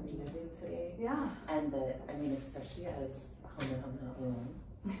reality that we live in today. Yeah. And that, I mean, especially as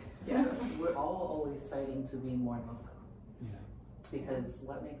yeah, we're all always fighting to be more local. Yeah. Because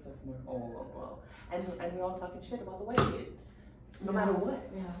what makes us more local? And we're all talking shit about the white kid. No matter what.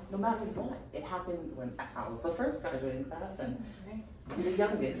 Yeah. No matter what. It happened when I was the first graduating class and the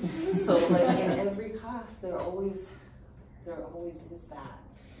youngest. So like in every class there always is that.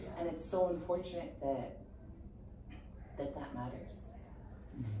 Yeah. And it's so unfortunate that matters.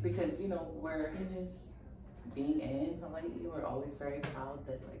 Because, you know, being in Hawaii, we're always very proud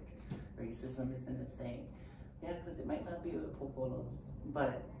that like racism isn't a thing. Yeah, because it might not be with Popolos,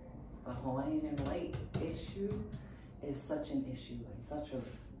 but the Hawaiian and white issue is such an issue and such a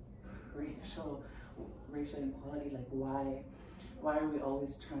racial inequality. Like why are we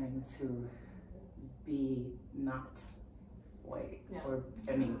always trying to be not white? Yeah. Or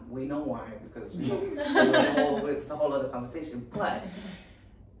I mean, we know why, because it's a whole other conversation. But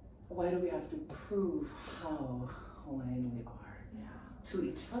why do we have to prove how Hawaiian we are to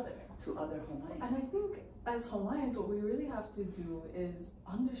each other, to other Hawaiians? And I think as Hawaiians, what we really have to do is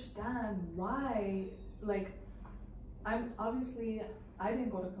understand why, like, I didn't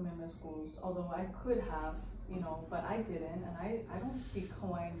go to commitment schools, although I could have, you know, but I didn't, and I don't speak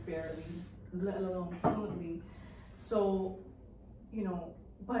Hawaiian barely, let alone fluently. So, you know,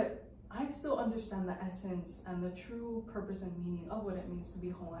 but I still understand the essence and the true purpose and meaning of what it means to be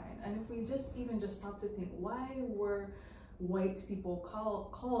Hawaiian. And if we just stop to think, why were white people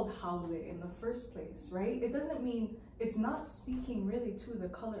called haole in the first place, right? It doesn't mean, it's not speaking really to the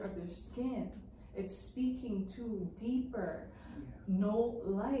color of their skin. It's speaking to deeper, no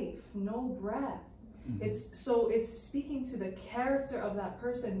life, no breath. It's speaking to the character of that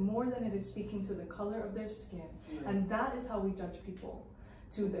person more than it is speaking to the color of their skin. And that is how we judge people,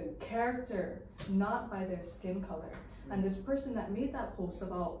 to the character, not by their skin color. And this person that made that post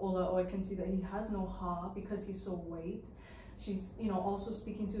about Ola, I can see that he has no ha because he's so white. She's, you know, also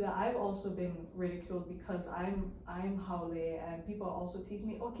speaking to that. I've also been ridiculed because I'm haole, and people also tease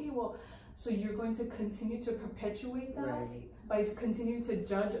me, okay, well, so you're going to continue to perpetuate that by continuing to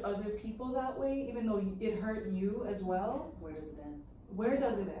judge other people that way, even though it hurt you as well? Where does it end? Where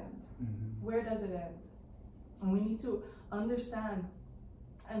does it end? Where does it end? And we need to understand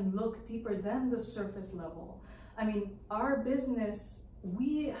and look deeper than the surface level. I mean, our business,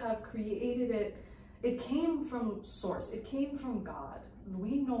 we have created it. It came from source. It came from God.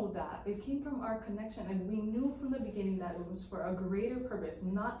 We know that. It came from our connection, and we knew from the beginning that it was for a greater purpose,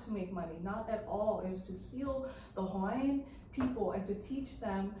 not to make money, not at all. It was to heal the Hawaiian people and to teach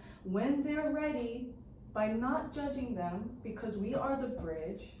them when they're ready, by not judging them, because we are the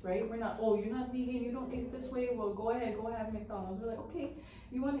bridge, right? We're not, oh, you're not vegan, you don't eat this way, well, go ahead, have McDonald's. We're like, okay,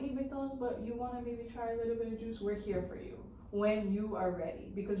 you want to eat McDonald's, but you want to maybe try a little bit of juice, we're here for you when you are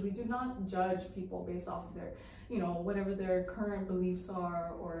ready, because we do not judge people based off of their, you know, whatever their current beliefs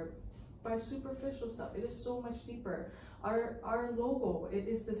are, or by superficial stuff. It is so much deeper. Our logo, it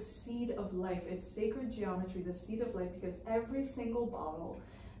is the seed of life. It's sacred geometry, the seed of life, because every single bottle,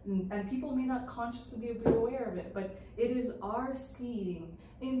 and people may not consciously be aware of it, but it is our seeding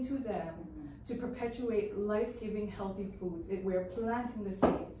into them to perpetuate life-giving healthy foods. We're planting the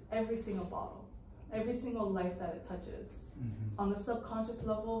seeds, every single bottle, every single life that it touches. On the subconscious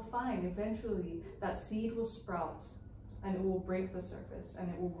level, fine, eventually that seed will sprout and it will break the surface and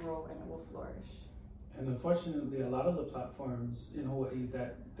it will grow and it will flourish. And unfortunately, a lot of the platforms in Hawaii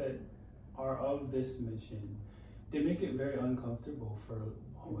that are of this mission, they make it very uncomfortable for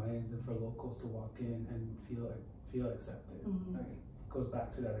Hawaiians and for locals to walk in and feel accepted. Right? It goes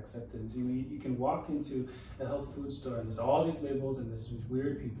back to that acceptance. You can walk into a health food store and there's all these labels and there's these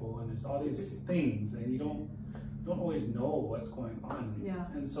weird people and there's all these things, and you don't always know what's going on.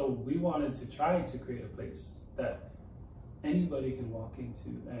 And so we wanted to try to create a place that anybody can walk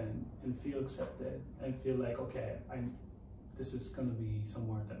into and feel accepted and feel like, okay, this is going to be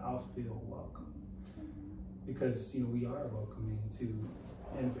somewhere that I'll feel welcome. Because, you know, we are welcoming to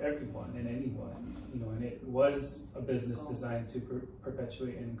and everyone and anyone, you know, and it was a business designed to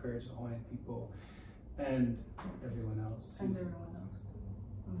perpetuate and encourage the Hawaiian people and everyone else too. And everyone else too.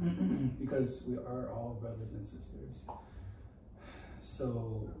 Because we are all brothers and sisters.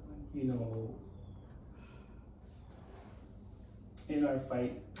 So, you know, in our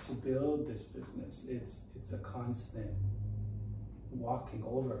fight to build this business, it's a constant walking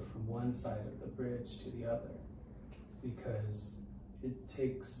over from one side of the bridge to the other, because it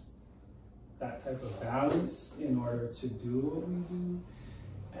takes that type of balance in order to do what we do.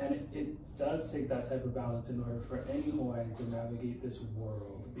 And it does take that type of balance in order for any Hawaiian to navigate this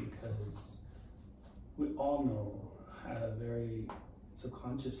world, because we all know at a very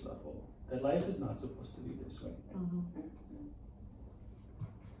subconscious level that life is not supposed to be this way.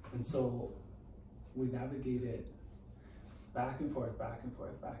 And so we navigate it back and forth, back and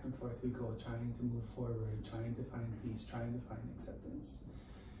forth, back and forth we go, trying to move forward, trying to find peace, trying to find acceptance.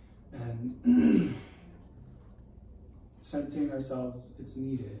 And centering ourselves, it's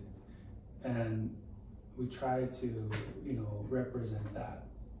needed. And we try to, you know, represent that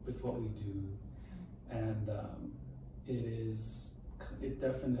with what we do. And it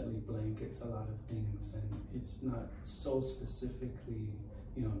definitely blankets a lot of things, and it's not so specifically,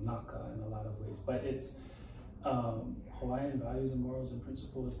 you know, Naka in a lot of ways, but it's Hawaiian values and morals and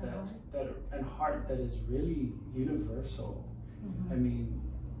principles that and heart that is really universal. I mean,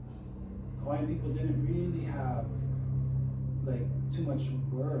 Hawaiian people didn't really have like too much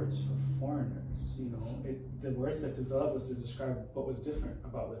words for foreigners, you know. The words that developed was to describe what was different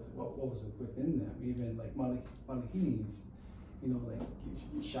about what was within them. Even like malihinis, you know,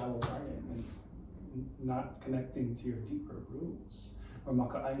 like shallow hearted and not connecting to your deeper roots. Or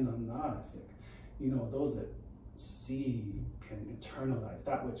maka'aina na, it's like, you know, those that see can internalize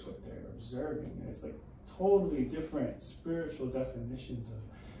that which what they're observing. And it's like totally different spiritual definitions of,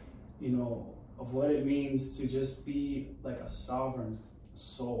 you know, of what it means to just be like a sovereign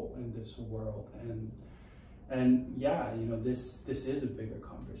soul in this world. And yeah, you know, this is a bigger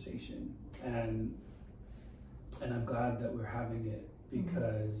conversation, and I'm glad that we're having it,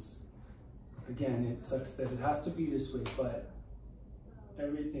 because again, it sucks that it has to be this way, but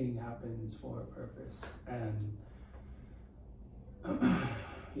everything happens for a purpose. And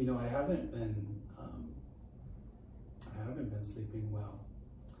you know, I haven't been sleeping well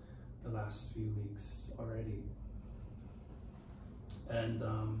the last few weeks already. And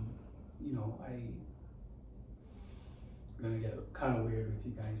you know, I'm gonna get kind of weird with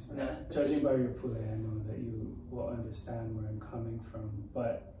you guys, but judging by your pule, I know that you will understand where I'm coming from.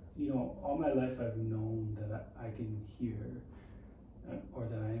 But you know, all my life I've known that I can hear or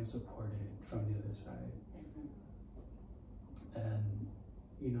that I am supported from the other side. And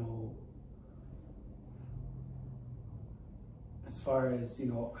you know, as far as, you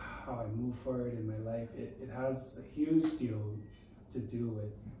know, how I move forward in my life, it has a huge deal to do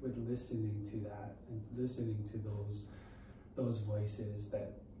with listening to that and listening to those voices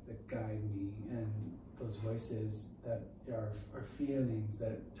that guide me, and those voices that are feelings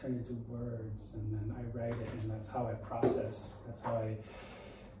that turn into words, and then I write it, and that's how I process. That's how I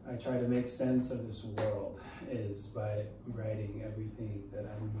try to make sense of this world, is by writing everything that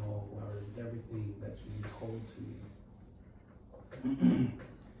I know, or everything that's being told to me.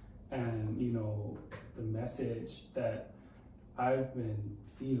 And you know, the message that I've been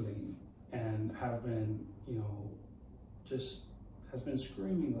feeling and have been, you know, just has been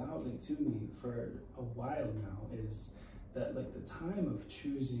screaming loudly to me for a while now, is that like the time of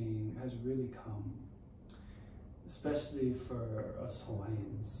choosing has really come, especially for us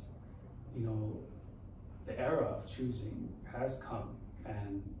Hawaiians. You know, the era of choosing has come,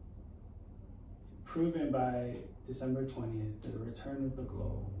 and proven by December 20th, the return of the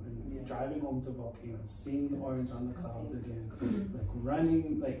glow, and driving home to Volcano, seeing the orange on the clouds again, like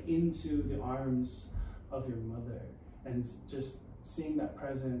running like into the arms of your mother, and just seeing that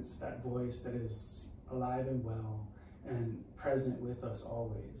presence, that voice that is alive and well and present with us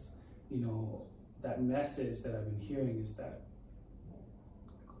always. You know, that message that I've been hearing is that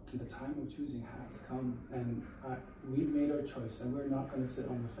the time of choosing has come, and we've made our choice, and we're not going to sit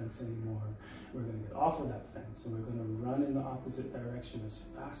on the fence anymore. We're going to get off of that fence, and we're going to run in the opposite direction as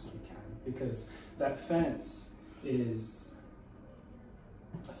fast as we can, because that fence is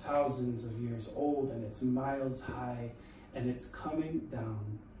thousands of years old, and it's miles high, and it's coming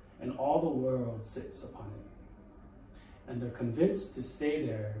down, and all the world sits upon it. And they're convinced to stay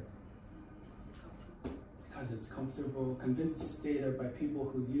there because it's comfortable, convinced to stay there by people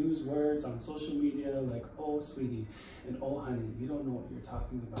who use words on social media like, oh sweetie, and oh honey, you don't know what you're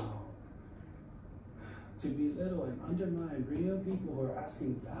talking about. to belittle and undermine real people who are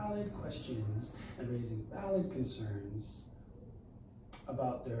asking valid questions and raising valid concerns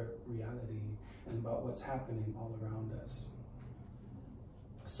about their reality and about what's happening all around us.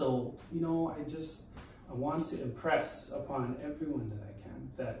 So, you know, I want to impress upon everyone that I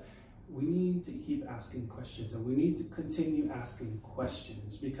can that we need to keep asking questions, and we need to continue asking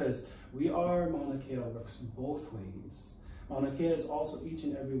questions, because we are Mauna Kea works both ways. Mauna Kea is also each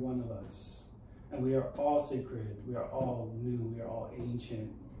and every one of us, and we are all sacred, we are all new, we are all ancient,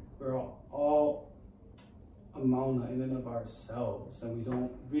 we're all a Mauna in and of ourselves, and we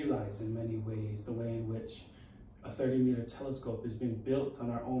don't realize in many ways the way in which a 30-meter telescope is being built on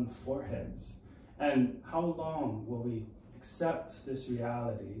our own foreheads. And how long will we accept this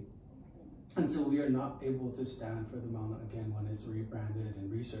reality until we are not able to stand for the Mauna again when it's rebranded and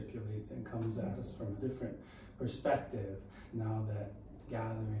recirculates and comes at us from a different perspective, now that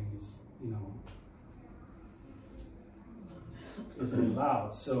gathering is, you know, is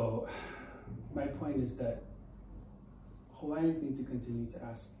allowed. So my point is that Hawaiians need to continue to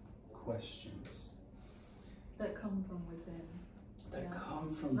ask questions. That come from within. That Yeah.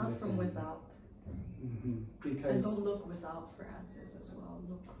 come from Not within. from without. Mm-hmm. And Because don't look without for answers as well.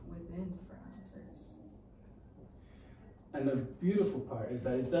 Look within for answers. and the beautiful part is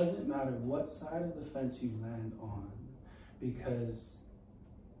that it doesn't matter what side of the fence you land on, because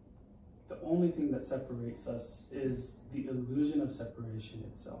the only thing that separates us is the illusion of separation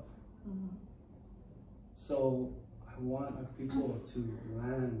itself. Mm-hmm. So I want our people to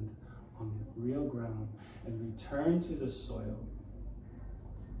land on real ground and return to the soil.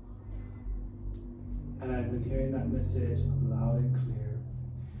 And I've been hearing that message loud and clear.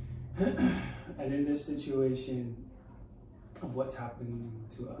 And in this situation of what's happening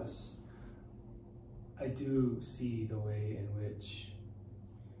to us, I do see the way in which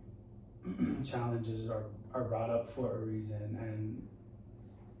challenges are brought up for a reason. And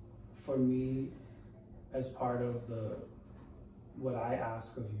for me, as part of what I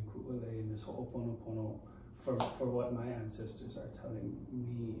ask of you, Ku'ule, in this Ho'oponopono, for what my ancestors are telling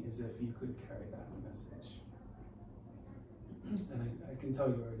me, is if you could carry that message. And I can tell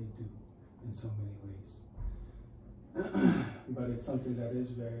you already do in so many ways. But it's something that is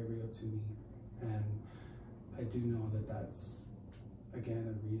very real to me. And I do know that that's, again,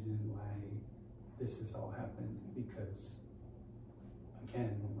 a reason why this has all happened. Because,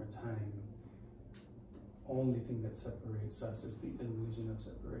 again, one more time, the only thing that separates us is the illusion of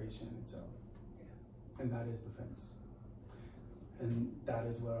separation itself. And that is the fence. And that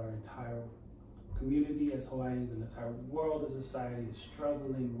is what our entire community as Hawaiians and the entire world as a society is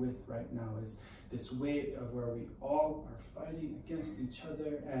struggling with right now, is this way of where we all are fighting against each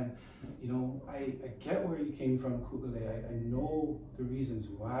other. And, you know, I get where you came from, Ku'ule. I know the reasons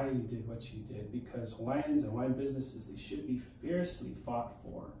why you did what you did, because Hawaiians and Hawaiian businesses, they should be fiercely fought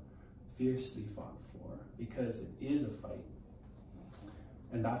for, because it is a fight.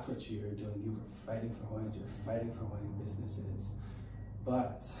 And that's what you were doing. You were fighting for Hawaiians, you were fighting for Hawaiian businesses.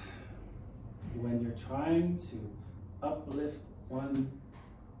 But when you're trying to uplift one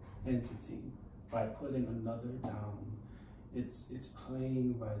entity by putting another down, it's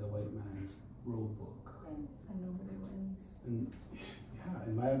playing by the white man's rule book. And nobody wins. And yeah,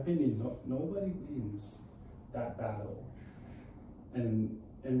 in my opinion, nobody wins that battle. And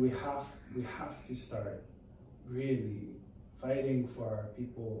we have to start really fighting for our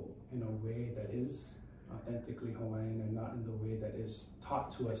people in a way that is authentically Hawaiian and not in the way that is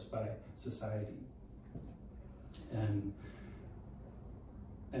taught to us by society. And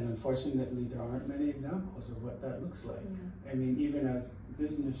unfortunately, there aren't many examples of what that looks like. I mean, even as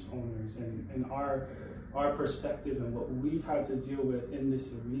business owners and our perspective and what we've had to deal with in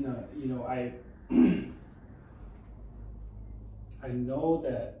this arena, you know, I know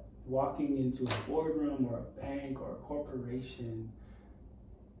that walking into a boardroom or a bank or a corporation,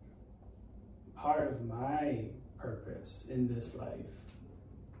 part of my purpose in this life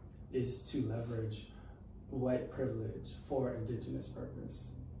is to leverage white privilege for indigenous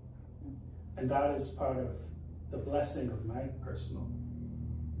purpose. And that is part of the blessing of my personal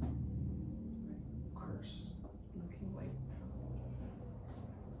curse. Looking white.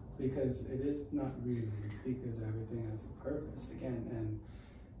 Because it is not really, because everything has a purpose again.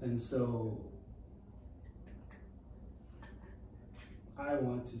 And so I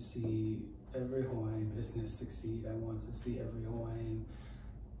want to see every Hawaiian business succeed. I want to see every Hawaiian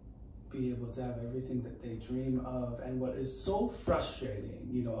be able to have everything that they dream of. And what is so frustrating,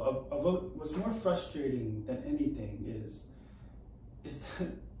 you know, what's more frustrating than anything is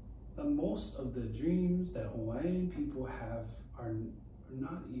that most of the dreams that Hawaiian people have are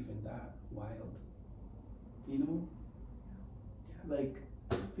not even that wild. you know, like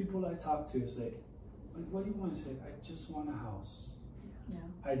people I talk to, it's like, what do you want? It's like, I just want a house. Yeah.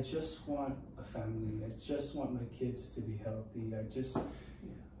 I just want a family. I just want my kids to be healthy. I just,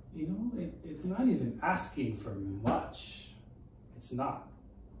 you know, it's not even asking for much. It's not.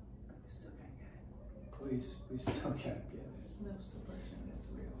 We still can't get it. We still can't get it. The suppression is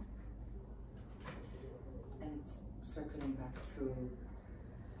real. And it's circling back to,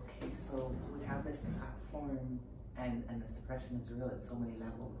 okay, so we have this platform and the suppression is real at so many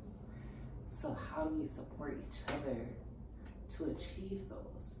levels. So how do we support each other to achieve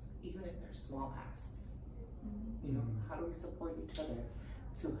those, even if they're small asks? You know, how do we support each other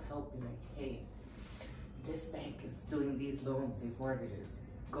to help be like, hey, this bank is doing these loans, these mortgages,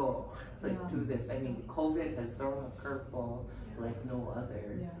 go, like do this. I mean, COVID has thrown a curveball like no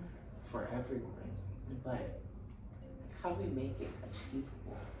other for everyone, but how do we make it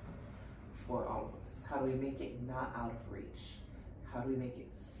achievable for all of us? How do we make it not out of reach? How do we make it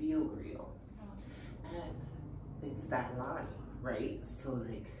feel real? And it's that line, right? So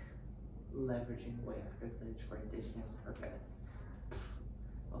like leveraging white privilege for indigenous purpose.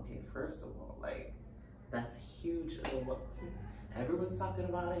 Okay, first of all, like that's huge. Everyone's talking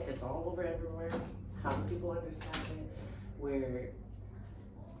about it. It's all over everywhere. How do people understand it? Where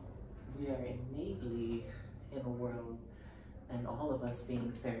we are innately in a world, and all of us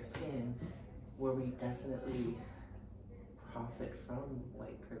being fair-skinned, where we definitely profit from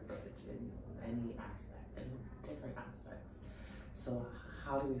white privilege in any aspect, in different aspects. So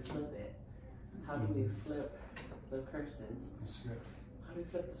how do we flip it? How do we flip the curses? The script. How do we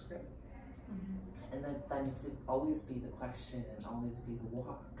flip the script? And that needs to always be the question and always be the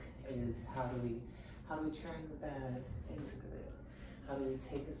walk, is how do we turn the bad into good? How do we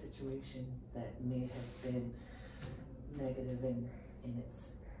take a situation that may have been negative in its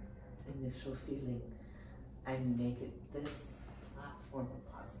initial feeling and make it this platform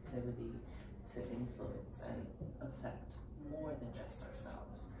of positivity to influence and affect more than just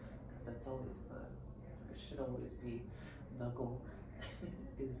ourselves? Because that's always it should always be the goal,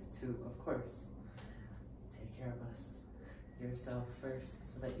 is to, of course, take care of us, yourself first,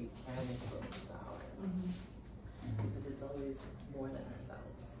 so that you can influence the outcome. Because it's always more than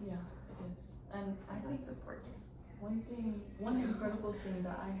ourselves. Yeah, it is. And I think that's important. one incredible thing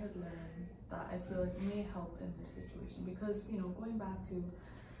that I had learned that I feel like may help in this situation, because, you know, going back to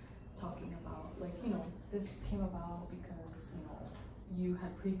talking about, like, you know, this came about because, you know, you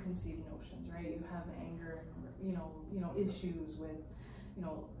had preconceived notions, right? You have anger and, you know, issues with, you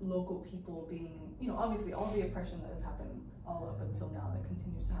know, local people being, you know, obviously all the oppression that has happened all up until now that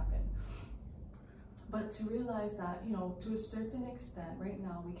continues to happen. But to realize that, you know, to a certain extent, right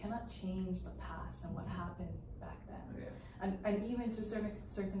now, we cannot change the past and what happened back then. And even to a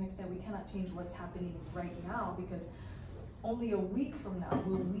certain extent, we cannot change what's happening right now, because only a week from now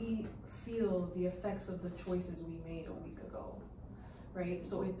will we feel the effects of the choices we made a week ago, right?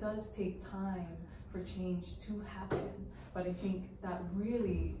 So it does take time for change to happen. But I think that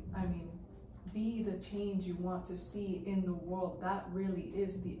really, I mean, be the change you want to see in the world. That really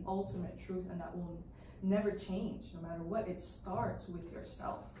is the ultimate truth, and that will never change no matter what. It starts with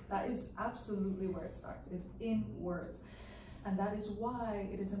yourself. That is absolutely where it starts, is inwards. And that is why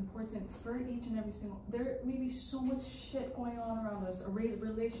it is important for each and every single, there may be so much shit going on around us,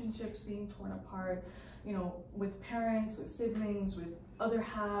 relationships being torn apart, you know, with parents, with siblings, with other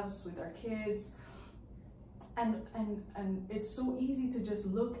halves, with our kids. And it's so easy to just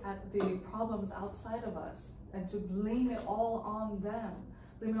look at the problems outside of us and to blame it all on them.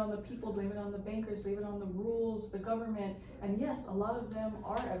 Blame it on the people, blame it on the bankers, blame it on the rules, the government. And yes, a lot of them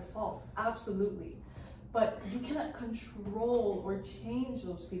are at fault, absolutely. But you cannot control or change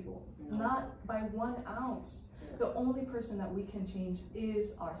those people, not by 1 ounce. The only person that we can change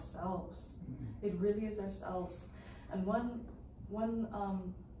is ourselves. It really is ourselves. And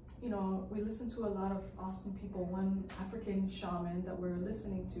you know, we listen to a lot of awesome people. One African shaman that we're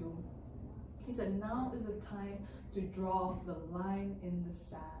listening to, he said, now is the time to draw the line in the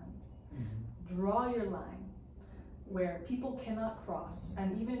sand. Draw your line where people cannot cross,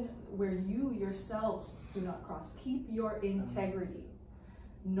 and even where you yourselves do not cross. Keep your integrity.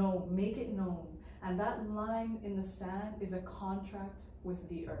 No, make it known. And that line in the sand is a contract with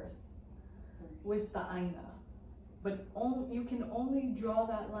the earth, with the Aina. But you can only draw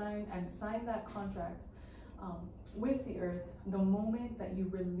that line and sign that contract with the earth the moment that you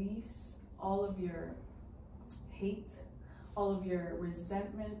release all of your hate, all of your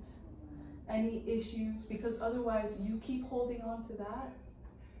resentment, any issues, because otherwise you keep holding on to that,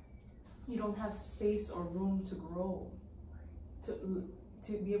 you don't have space or room to grow,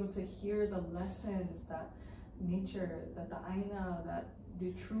 to be able to hear the lessons that nature, that the aina, that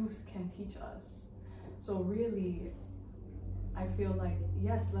the truth can teach us. So really, I feel like,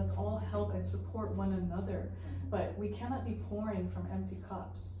 yes, let's all help and support one another, but we cannot be pouring from empty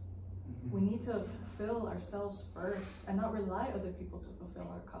cups. Mm-hmm. We need to fulfill ourselves first and not rely on other people to fulfill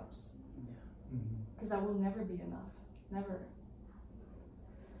our cups. Because that will never be enough, never.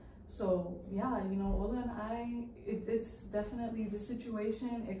 So yeah, you know, Ola and I, it's definitely the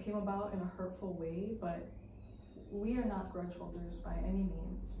situation, it came about in a hurtful way, but we are not grudge holders by any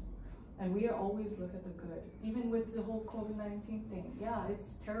means. And we are always look at the good, even with the whole COVID-19 thing. Yeah,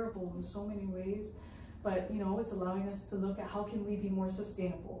 it's terrible in so many ways, but you know, it's allowing us to look at how can we be more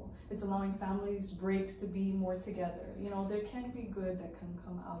sustainable. It's allowing families breaks to be more together. You know, there can be good that can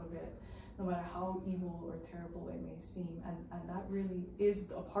come out of it, no matter how evil or terrible it may seem. And that really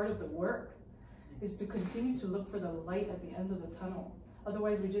is a part of the work, is to continue to look for the light at the end of the tunnel.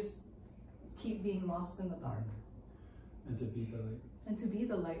 Otherwise, we just keep being lost in the dark. And to be the light. And to be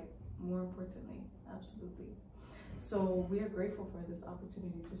the light, more importantly, absolutely. So we are grateful for this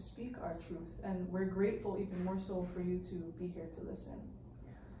opportunity to speak our truth. And we're grateful even more so for you to be here to listen.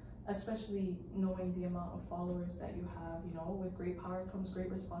 Especially knowing the amount of followers that you have. You know, with great power comes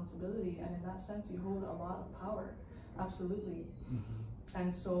great responsibility, and in that sense you hold a lot of power, absolutely.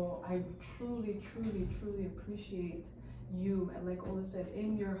 And so I truly appreciate you, and like Ola said,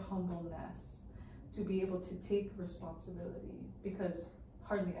 in your humbleness, to be able to take responsibility, because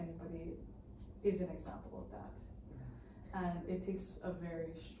hardly anybody is an example of that. And it takes a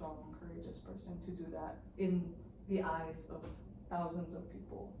very strong, courageous person to do that in the eyes of thousands of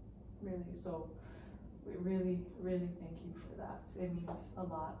people. Really, so we really thank you for that. It means a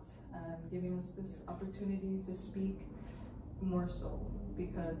lot, and giving us this opportunity to speak, more so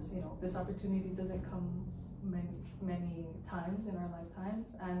because, you know, this opportunity doesn't come many times in our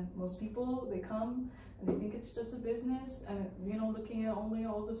lifetimes, and most people, they come and they think it's just a business, and you know, looking at only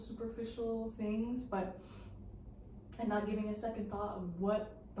all the superficial things, and not giving a second thought of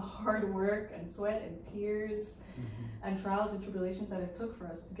what the hard work and sweat and tears and trials and tribulations that it took for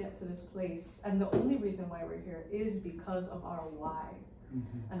us to get to this place. And the only reason why we're here is because of our why.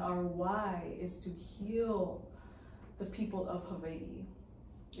 And our why is to heal the people of Hawaii.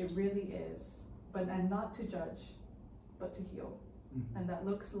 It really is. And not to judge, but to heal. And that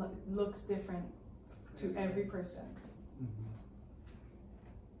looks different to every person.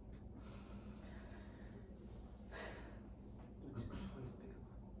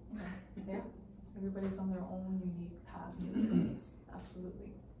 Yeah, everybody's on their own unique paths and journeys.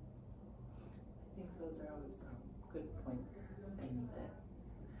 Absolutely. I think those are always good points, and that,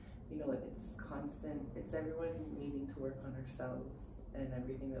 you know, it's constant. It's everyone needing to work on ourselves and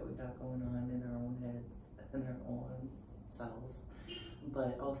everything that we got going on in our own heads and our own selves,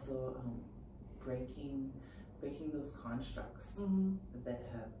 but also breaking those constructs that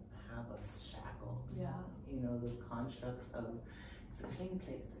have us shackled. Yeah. You know, those constructs of it's a clean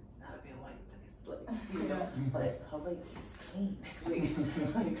place. It's not a be a white place, like, you know. But Hawaii is clean.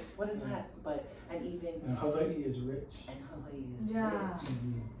 Like, what is that? But and Hawaii is rich. And Hawaii is rich.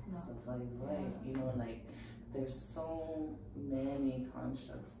 Stuff like that. You know, like there's so many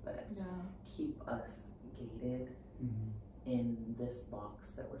constructs that keep us gated in this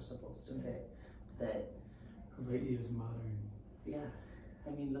box that we're supposed to fit. That Hawaii is modern. Yeah, I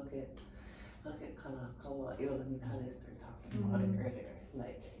mean, look at Kalakaua, Iolani Palace we're talking about it earlier.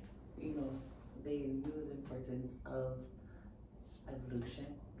 Like, you know, they knew the importance of evolution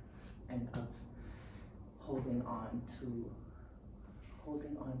and of holding on to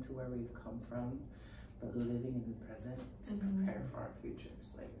where we've come from, but living in the present to prepare for our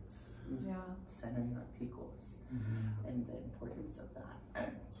futures. Like, it's centering our peoples and the importance of that.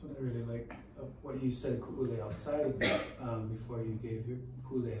 That's what I really like of what you said, ku'ule outside, before you gave your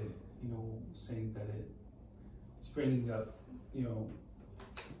pule, you know, saying that it's bringing up, you know,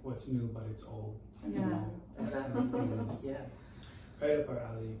 what's new but it's old. You know, exactly. Right up our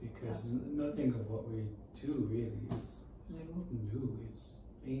alley, because nothing of what we do really is new. It's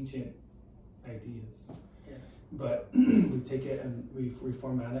ancient ideas. But we take it and we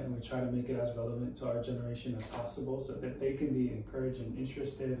reformat it, and we try to make it as relevant to our generation as possible, so that they can be encouraged and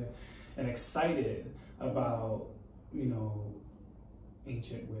interested and excited about, you know,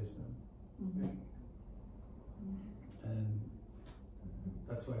 ancient wisdom. And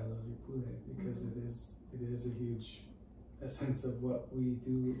that's why I love your pule, because it is a huge essence of what we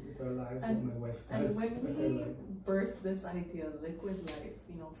do with our lives, and what my wife does. And when we birthed this idea, Liquid Life,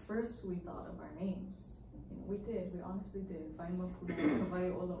 you know, first we thought of our names. We honestly did.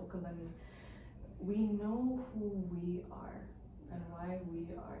 We know who we are and why we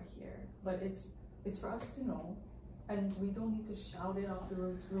are here, but it's it's for us to know, and we don't need to shout it off the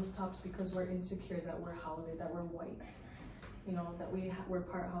rooftops because we're insecure that we're Haole, that we're white, you know, that we're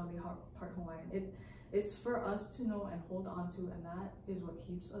part Haole, part Hawaiian. It's for us to know and hold on to, and that is what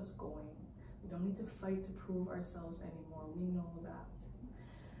keeps us going. We don't need to fight to prove ourselves anymore. We know that.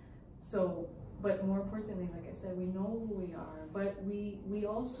 So, but more importantly, like I said, we know who we are, but we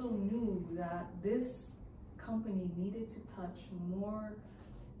also knew that this company needed to touch more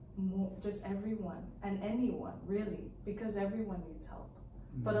just everyone and anyone, really, because everyone needs help.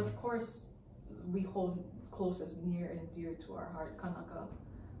 Mm-hmm. But of course, we hold closest near and dear to our heart, Kanaka,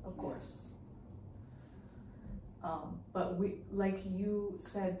 of course. But we, like you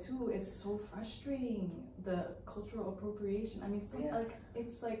said too, it's so frustrating, the cultural appropriation. I mean,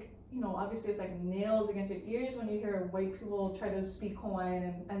 it's like, you know, obviously it's like nails against your ears when you hear white people try to speak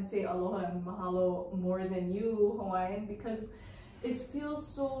Hawaiian and say aloha and mahalo more than you Hawaiian, because it feels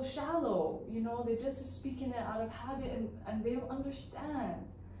so shallow, you know, they're just speaking it out of habit and they don't understand.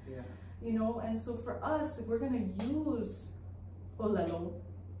 Yeah. You know, and so for us, if we're gonna use olelo,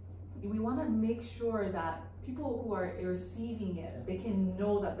 we wanna make sure that people who are receiving it, they can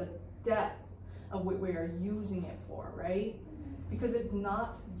know that the depth of what we are using it for, right? Because it's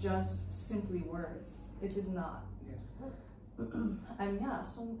not just simply words. It is not. Yeah. And yeah,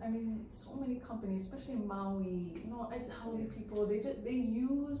 so I mean, so many companies, especially in Maui, you know, it's Hawaii people, they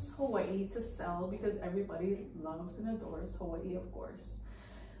use Hawaii to sell because everybody loves and adores Hawaii, of course.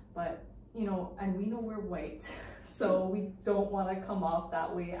 But you know, and we know we're white, so we don't want to come off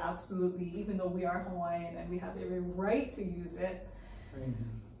that way, absolutely, even though we are Hawaiian and we have every right to use it.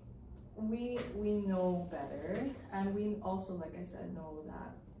 We know better, and we also, like I said, know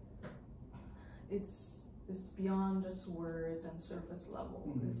that it's beyond just words and surface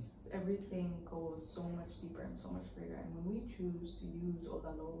level. Everything goes so much deeper and so much greater, and when we choose to use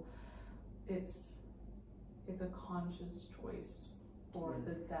olelo, it's a conscious choice for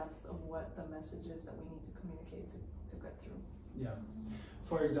the depth of what the message is that we need to communicate to get through. Yeah.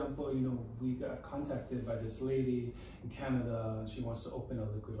 For example, you know, we got contacted by this lady in Canada, and she wants to open a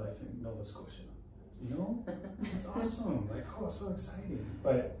Liquid Life in Nova Scotia. You know? It's awesome. Like, oh, so exciting.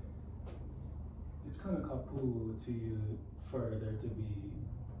 But it's kind of kapu to you for there to be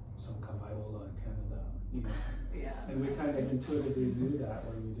some kavaiola in Canada, you know? Yeah. And we kind of intuitively knew that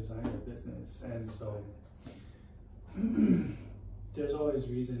when we designed our business. And so there's always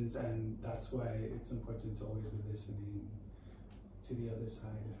reasons, and that's why it's important to always be listening to the other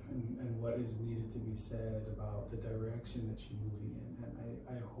side and what is needed to be said about the direction that you're moving in. And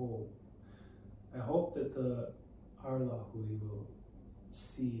I hope that our Lahui will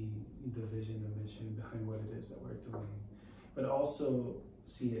see the vision and mission behind what it is that we're doing, but also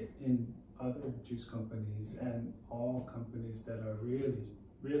see it in other juice companies and all companies that are really,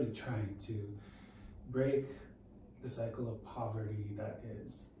 really trying to break the cycle of poverty that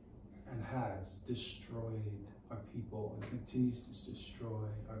is and has destroyed our people and continues to destroy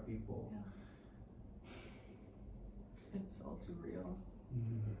our people. Yeah. It's all too real. I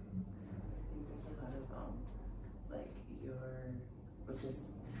think there's a lot of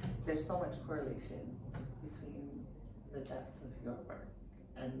there's so much correlation between the depth of your work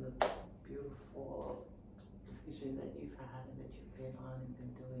and the beautiful vision that you've had and that you've been on and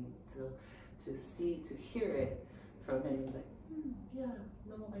been doing, to hear it from him, like, yeah,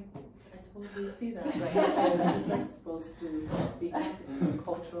 no, I totally see that. Like, this is like supposed to be happening,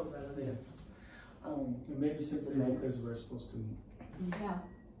 cultural relevance. Maybe simply because we're supposed to meet. Yeah.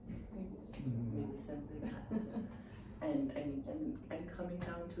 Maybe simply that. and coming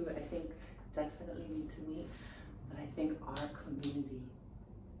down to it, I think definitely need to meet, but I think our community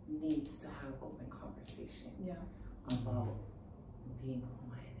needs to have open conversation about being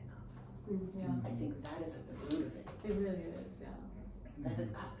Hawaiian enough. Yeah. I think that is at the root of it. It really is, yeah. That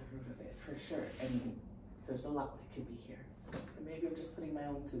is at the root of it, for sure. I mean, there's a lot that could be here. Maybe I'm just putting my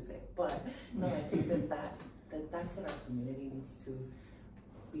own 2 cents, but no, I think that's what our community needs to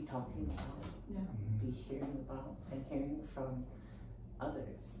be talking about, be hearing about, and hearing from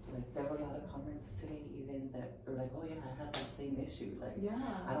others. Like, there were a lot of comments today even that were like, oh yeah, I have that same issue. Like,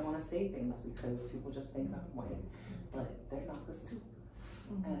 I don't want to say things because people just think I'm white, but they're not us too.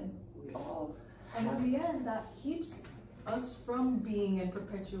 And we all and in the end, that keeps us from being and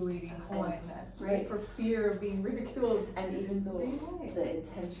perpetuating Hawaiianness, right? For fear of being ridiculed. And even though waiting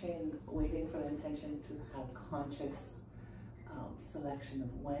for the intention to have conscious selection of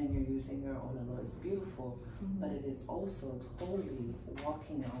when you're using your olelo is beautiful, but it is also totally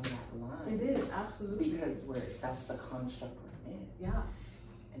walking on that line. It is, absolutely. Because that's the construct we're in. Yeah.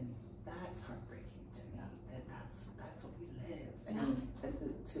 And that's heartbreaking to me, that's what we live. And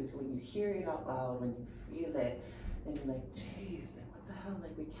when you hear it out loud, when you feel it, and you're like, geez, like what the hell?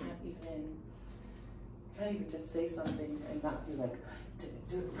 Like we can't even just say something and not be like, did it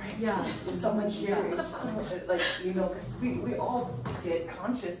do it right? Yeah. Is someone here? It's like, you know, because we all get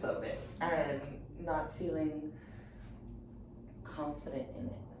conscious of it and not feeling confident in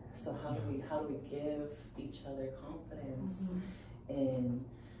it. So how do we give each other confidence in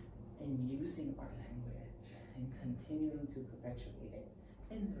using our language and continuing to perpetuate it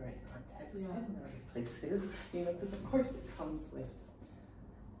in the right context, in the right places, you know, because of course it comes with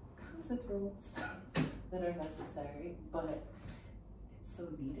rules that are necessary, but it's so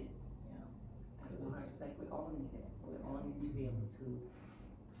needed. Like we all need it. We all need to be able to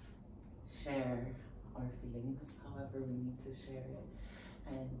share our feelings however we need to share it,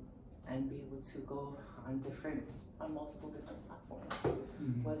 and be able to go on multiple different platforms,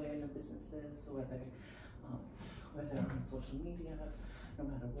 whether in the businesses, whether on social media, no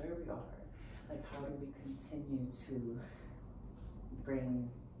matter where we are. Like, how do we continue to bring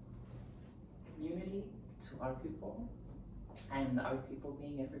unity to our people, and our people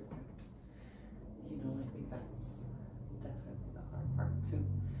being everywhere? You know, I think that's definitely the hard part too.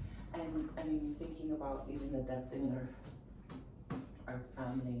 And I mean, thinking about even the death in our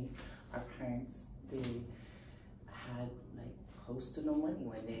family, our parents, they had like close to no money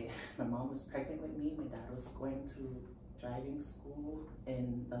when my mom was pregnant with me, my dad was going to driving school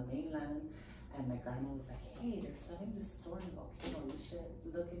in the mainland, and my grandma was like, hey, they're selling this store in Hoʻoponopono, you should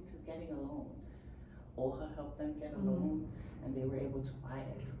look into getting a loan. Oha helped them get a loan, and they were able to buy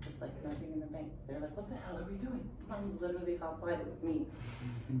it with like nothing in the bank. They're like, what the hell are we doing? Mom's literally helped buy it with me.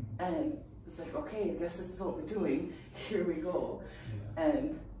 And it's like, okay, I guess this is what we're doing. Here we go. Yeah.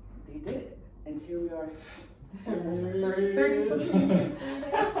 And they did it. And here we are, 30 something years later.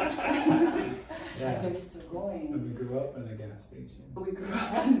 Yeah. And they're still going. And we grew up in a gas station. We grew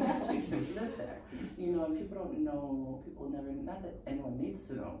up in a gas station. We lived there. You know, and people don't know, not that anyone needs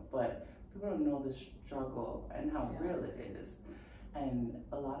to know, but people don't know the struggle and how real it is. And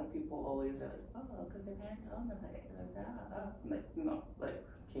a lot of people always are like, oh, because their parents own the place. Like, no, like,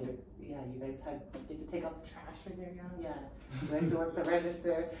 okay, yeah, you guys did you take out the trash when you're young? Yeah. You had to work the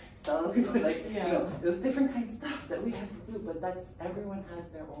register. So people like, you know, there's different kinds of stuff that we had to do, but everyone has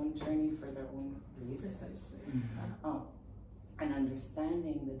their own journey for their own reasons. And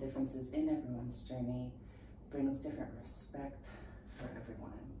understanding the differences in everyone's journey brings different respect for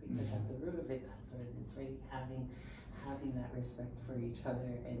everyone, because at the root of it, that's what it is, right? Having that respect for each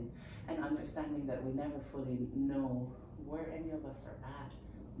other, and understanding that we never fully know where any of us are at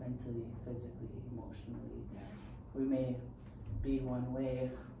mentally, physically, emotionally. We may be one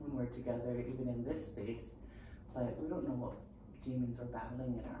way when we're together, even in this space, but we don't know what demons are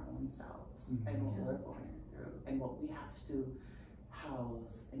battling in our own selves, and what we're going through, and what we have to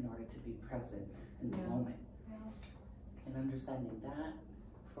house in order to be present in the moment. And understanding that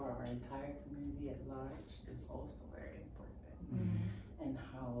for our entire community at large is also very important. And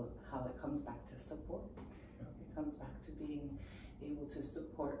how it comes back to support. It comes back to being able to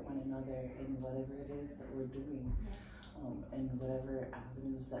support one another in whatever it is that we're doing, and whatever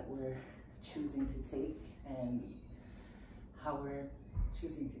avenues that we're choosing to take, and how we're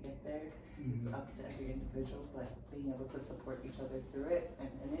choosing to get there is up to every individual, but being able to support each other through it and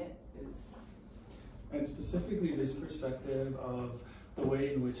in it is. And specifically this perspective of the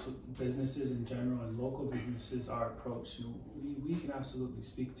way in which businesses in general and local businesses are approached, we can absolutely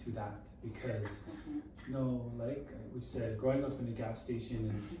speak to that, because, you know, like we said, growing up in a gas station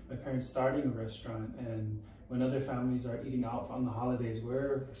and my parents starting a restaurant, and when other families are eating out on the holidays,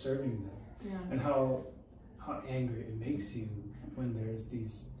 we're serving them. And how angry it makes you when there's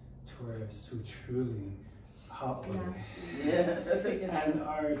these tourists who truly and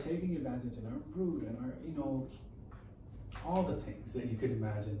are taking advantage and are rude and are, you know, all the things that you could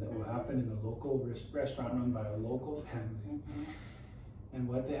imagine that will happen in a local restaurant run by a local family, and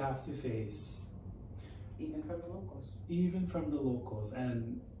what they have to face. Even from the locals. Even from the locals.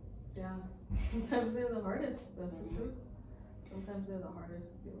 And sometimes they're the hardest, that's the truth. Sometimes they're the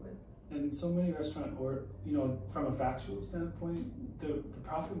hardest to deal with. And so many restaurant, or, you know, from a factual standpoint, the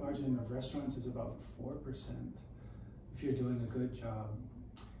profit margin of restaurants is about 4% if you're doing a good job.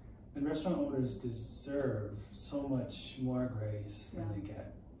 And restaurant owners deserve so much more grace than they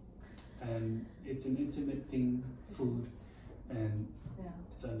get. And it's an intimate thing, food, and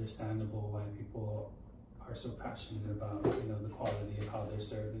it's understandable why people are so passionate about, you know, the quality of how they're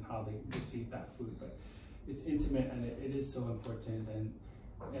served and how they receive that food. But it's intimate, and it is so important, and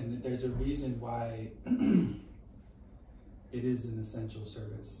there's a reason why it is an essential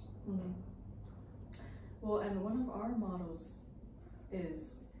service. Well, and one of our mottos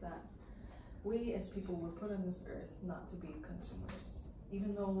is that we as people were put on this earth not to be consumers.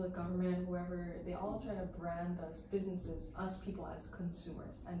 Even though the government, whoever, they all try to brand us, businesses, us people as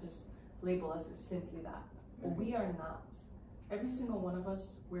consumers and just label us as simply that. But we are not. Every single one of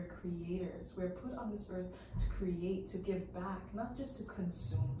us, we're creators. We're put on this earth to create, to give back, not just to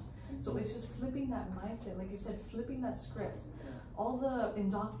consume. So it's just flipping that mindset, like you said, flipping that script. All the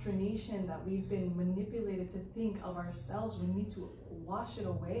indoctrination that we've been manipulated to think of ourselves, we need to wash it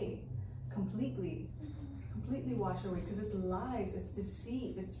away completely. Completely wash it away, because it's lies, it's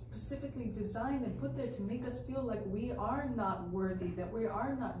deceit. It's specifically designed and put there to make us feel like we are not worthy, that we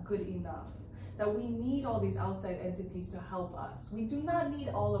are not good enough, that we need all these outside entities to help us. We do not need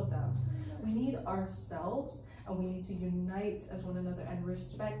all of them. We need ourselves, and we need to unite as one another and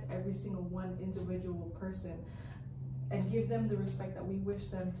respect every single one individual person and give them the respect that we wish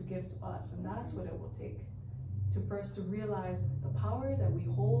them to give to us. And that's what it will take for us to realize the power that we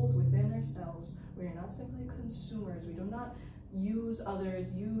hold within ourselves. We are not simply consumers. We do not use other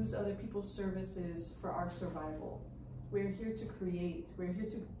people's services for our survival. We're here to create. We're here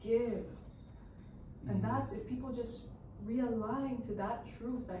to give. And that's, if people just realign to that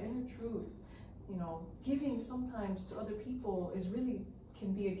truth, that inner truth, you know, giving sometimes to other people is really,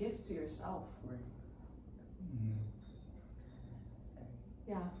 can be a gift to yourself. Right.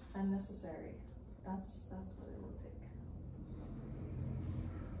 Yeah, and necessary. That's what it will take.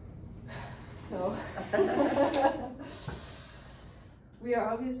 So, we are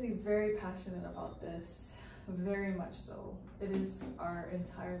obviously very passionate about this, very much so. It is our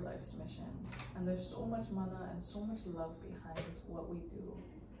entire life's mission, and there's so much mana and so much love behind what we do.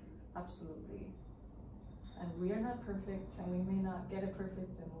 Absolutely. And we are not perfect, and we may not get it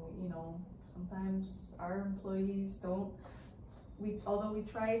perfect, and we, you know, sometimes our employees don't. Although we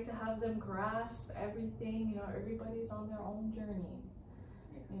try to have them grasp everything, you know, everybody's on their own journey,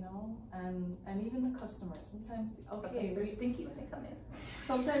 you know, and even the customers. Sometimes, Sometimes they're stinky when they come in.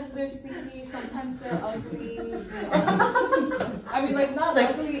 Sometimes they're stinky. Sometimes they're ugly. You know. I mean, like not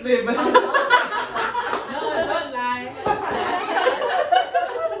ugly. No, don't lie.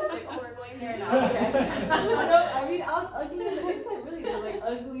 Like, oh, we're going there now. No, I mean, ugly on the inside, really, they're like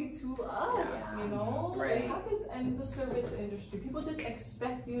ugly to us, you know? Right. It happens in the service industry. People just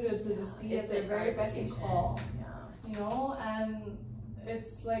expect you to just be It's at their a very beck and call, Yeah. you know? And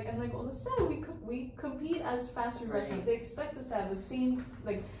it's like, and like Ola said, we compete as fast food restaurants. They expect us to have the same,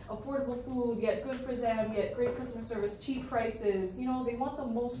 like, affordable food, yet good for them, yet great customer service, cheap prices, you know? They want the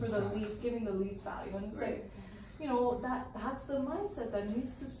most for the least, giving the least value. And it's like, you know, that's the mindset that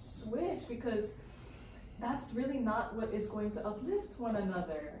needs to switch, because that's really not what is going to uplift one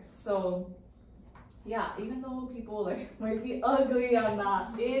another. So yeah, even though people like might be ugly on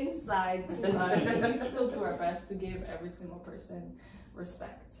the inside to us, we still do our best to give every single person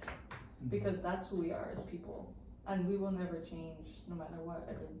respect, because that's who we are as people, and we will never change no matter what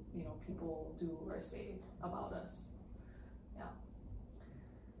people do or say about us. Yeah.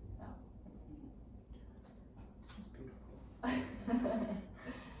 It's beautiful.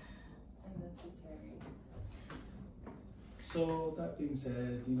 And necessary. So that being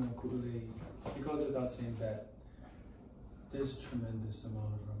said, you know, Ku'ule, it goes without saying that there's a tremendous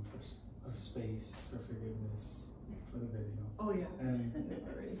amount of room of space for forgiveness for the video. Oh yeah. And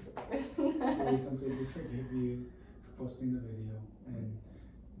Already forgiven. we completely forgive you for posting the video,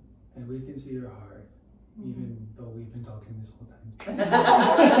 and we can see your heart, even though we've been talking this whole time.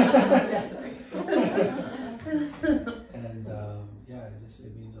 And yeah,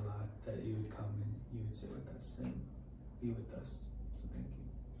 it means a lot that you would come and you would sit with us and be with us. So thank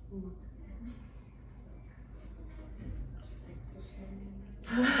you.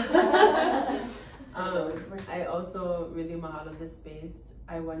 I also really mahalo this space.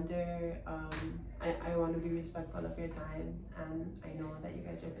 I wonder, I want to be respectful of your time, and I know that you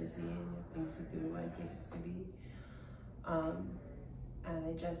guys are busy and you have things to do and places to be. And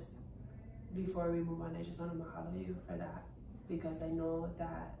I just, before we move on, I just want to mahalo you for that, because I know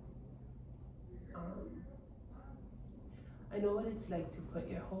that, I know what it's like to put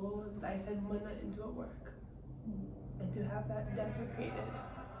your whole life and mana into a work, and to have that desecrated,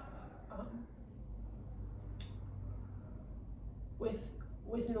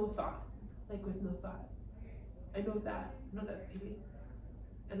 with no thought, with no thought. I know that feeling,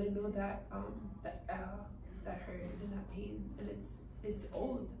 and I know that that hurt and that pain, and it's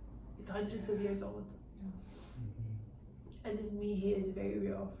old. It's hundreds of years old. And this me is very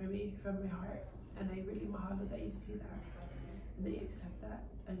real for me, from my heart, and I really mahalo that you see that, and that you accept that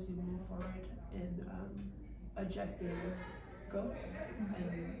as we move forward in addressing growth and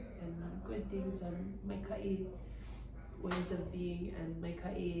good things, and my ka'i ways of being, and my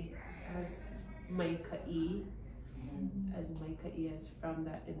ka'i as my ka'i as from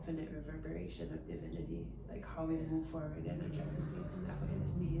that infinite reverberation of divinity, like how we move forward and addressing things in that way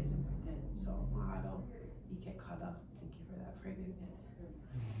is important. So mahalo, ike kara. Thank you for that forgiveness.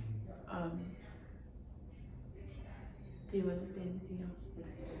 Do you want to say anything else?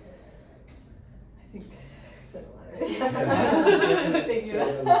 I think I said a lot. Thank you.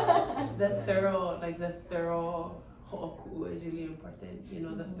 The thorough ho'oku'u is really important. You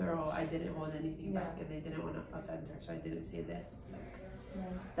know, the thorough, I didn't hold anything back and I didn't want to offend her, so I didn't say this. Like,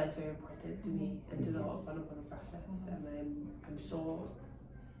 that's very important to me and to the Ho'oponopono process. And I'm so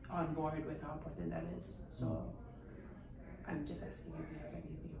on board with how important that is. So I'm just asking if you have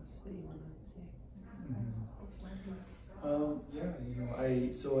anything else that you want to say. Yeah, you know, I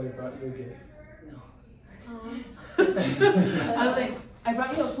brought you a gift. No. I was like, I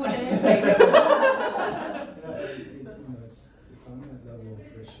brought you a pudding. It's on that level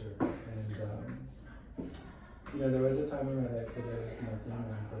for sure. And you know, there was a time in my life where there was nothing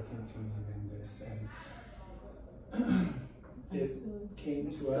more important to me than this, and it came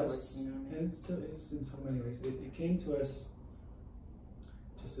to us, and it still is in so many ways. It came to us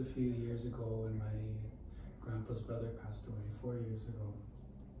just a few years ago when my grandpa's brother passed away 4 years ago,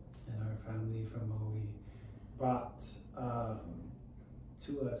 and our family from Maui brought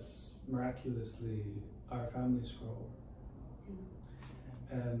to us miraculously our family scroll.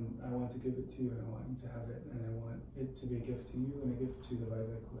 And I want to give it to you, and I want you to have it, and I want it to be a gift to you and a gift to the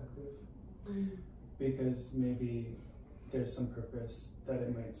Vaivai Collective. Because maybe there's some purpose that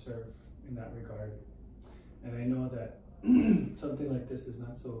it might serve in that regard. And I know that something like this is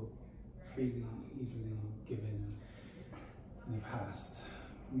not so freely, easily given in the past.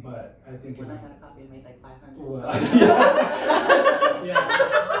 But I think when I had a copy, I made like 500. Well, yeah.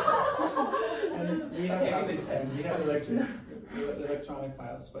 And we have copies, and we have electronic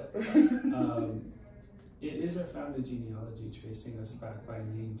files, but it is our family genealogy tracing us back by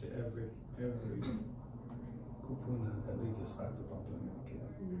name to every kupuna that leads us back to Papua New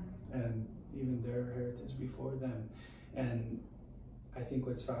Guinea, and even their heritage before them. And I think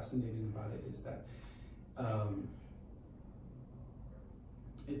what's fascinating about it is that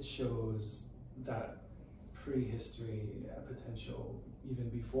it shows that prehistory potential even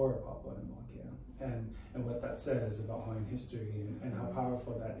before Papua New Guinea, and what that says about Hawaiian history and how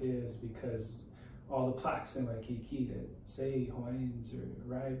powerful that is, because all the plaques in Waikiki that say Hawaiians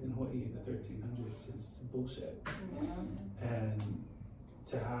arrived in Hawaii in the 1300s is bullshit. And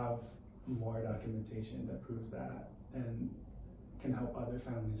to have more documentation that proves that and can help other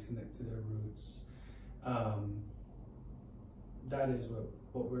families connect to their roots, that is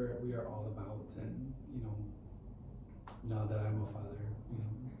what we are all about. And you know, now that I'm a father, you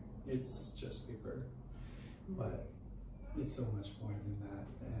know, it's just paper, but it's so much more than that.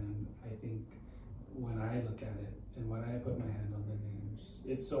 And I think when I look at it and when I put my hand on the names,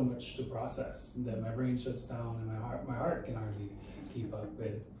 it's so much to process that my brain shuts down and my heart can hardly keep up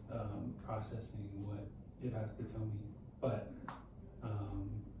with processing what it has to tell me. But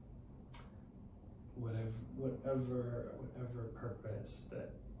whatever purpose that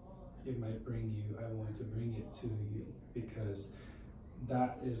it might bring you, I want to bring it to you, because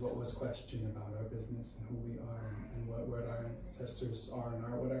that is what was questioned about our business and who we are and what our ancestors are and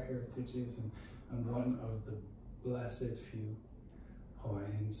what our heritage is. And I'm one of the blessed few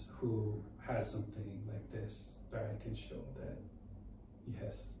Hawaiians who has something like this where I can show that,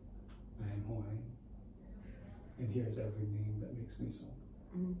 yes, I am Hawaiian. And here's every name that makes me so.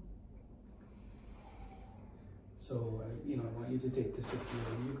 So, I want you to take this with you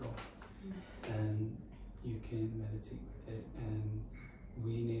wherever you go. And you can meditate with it. And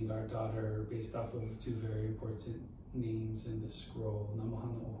we named our daughter based off of two very important names in the scroll.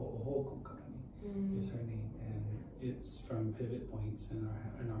 Namahana Ho'oponopono is her name, and it's from pivot points in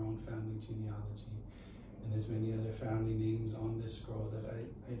our own family genealogy. And there's many other family names on this scroll that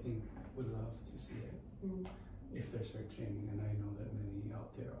I think would love to see it if they're searching, and I know that many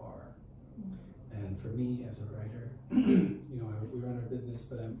out there are. And for me as a writer, we run our business,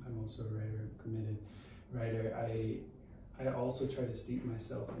 but I'm also a writer, committed writer. I also try to steep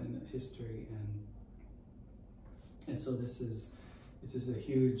myself in history, and so this is a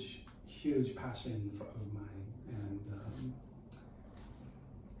huge passion of mine, and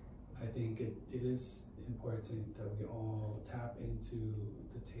I think it is important that we all tap into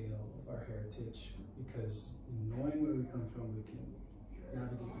the tale of our heritage, because knowing where we come from, we can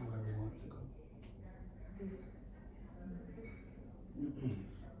navigate where we want to go.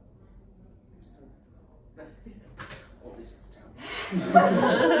 Oldest sister.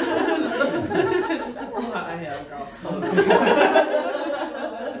 I am, girl.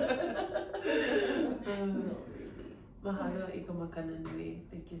 Mahalo ika makana nui.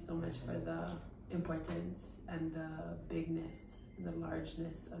 Thank you so much for the importance and the bigness and the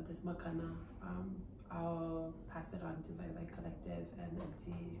largeness of this makana. I'll pass it on to Vai Collective and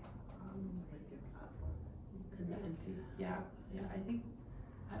Empty. And the Empty. Yeah, I think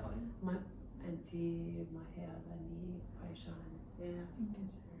I own my Empty, Mahea, Lani, Paishan. Yeah,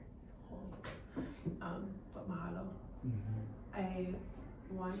 it's her. But mahalo. I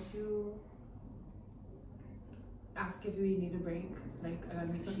want to ask if we need a break, like a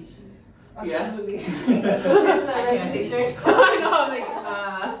make shishi. Absolutely. I can't take I know, I'm like,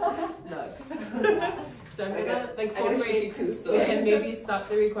 look. So I'm gonna like I gotta shake too, so we can maybe stop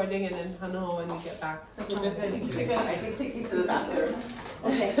the recording and then Hano when we get back. That sounds good. I can take you to the bathroom.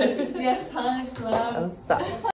 Okay. Yes, honey, love. Stop.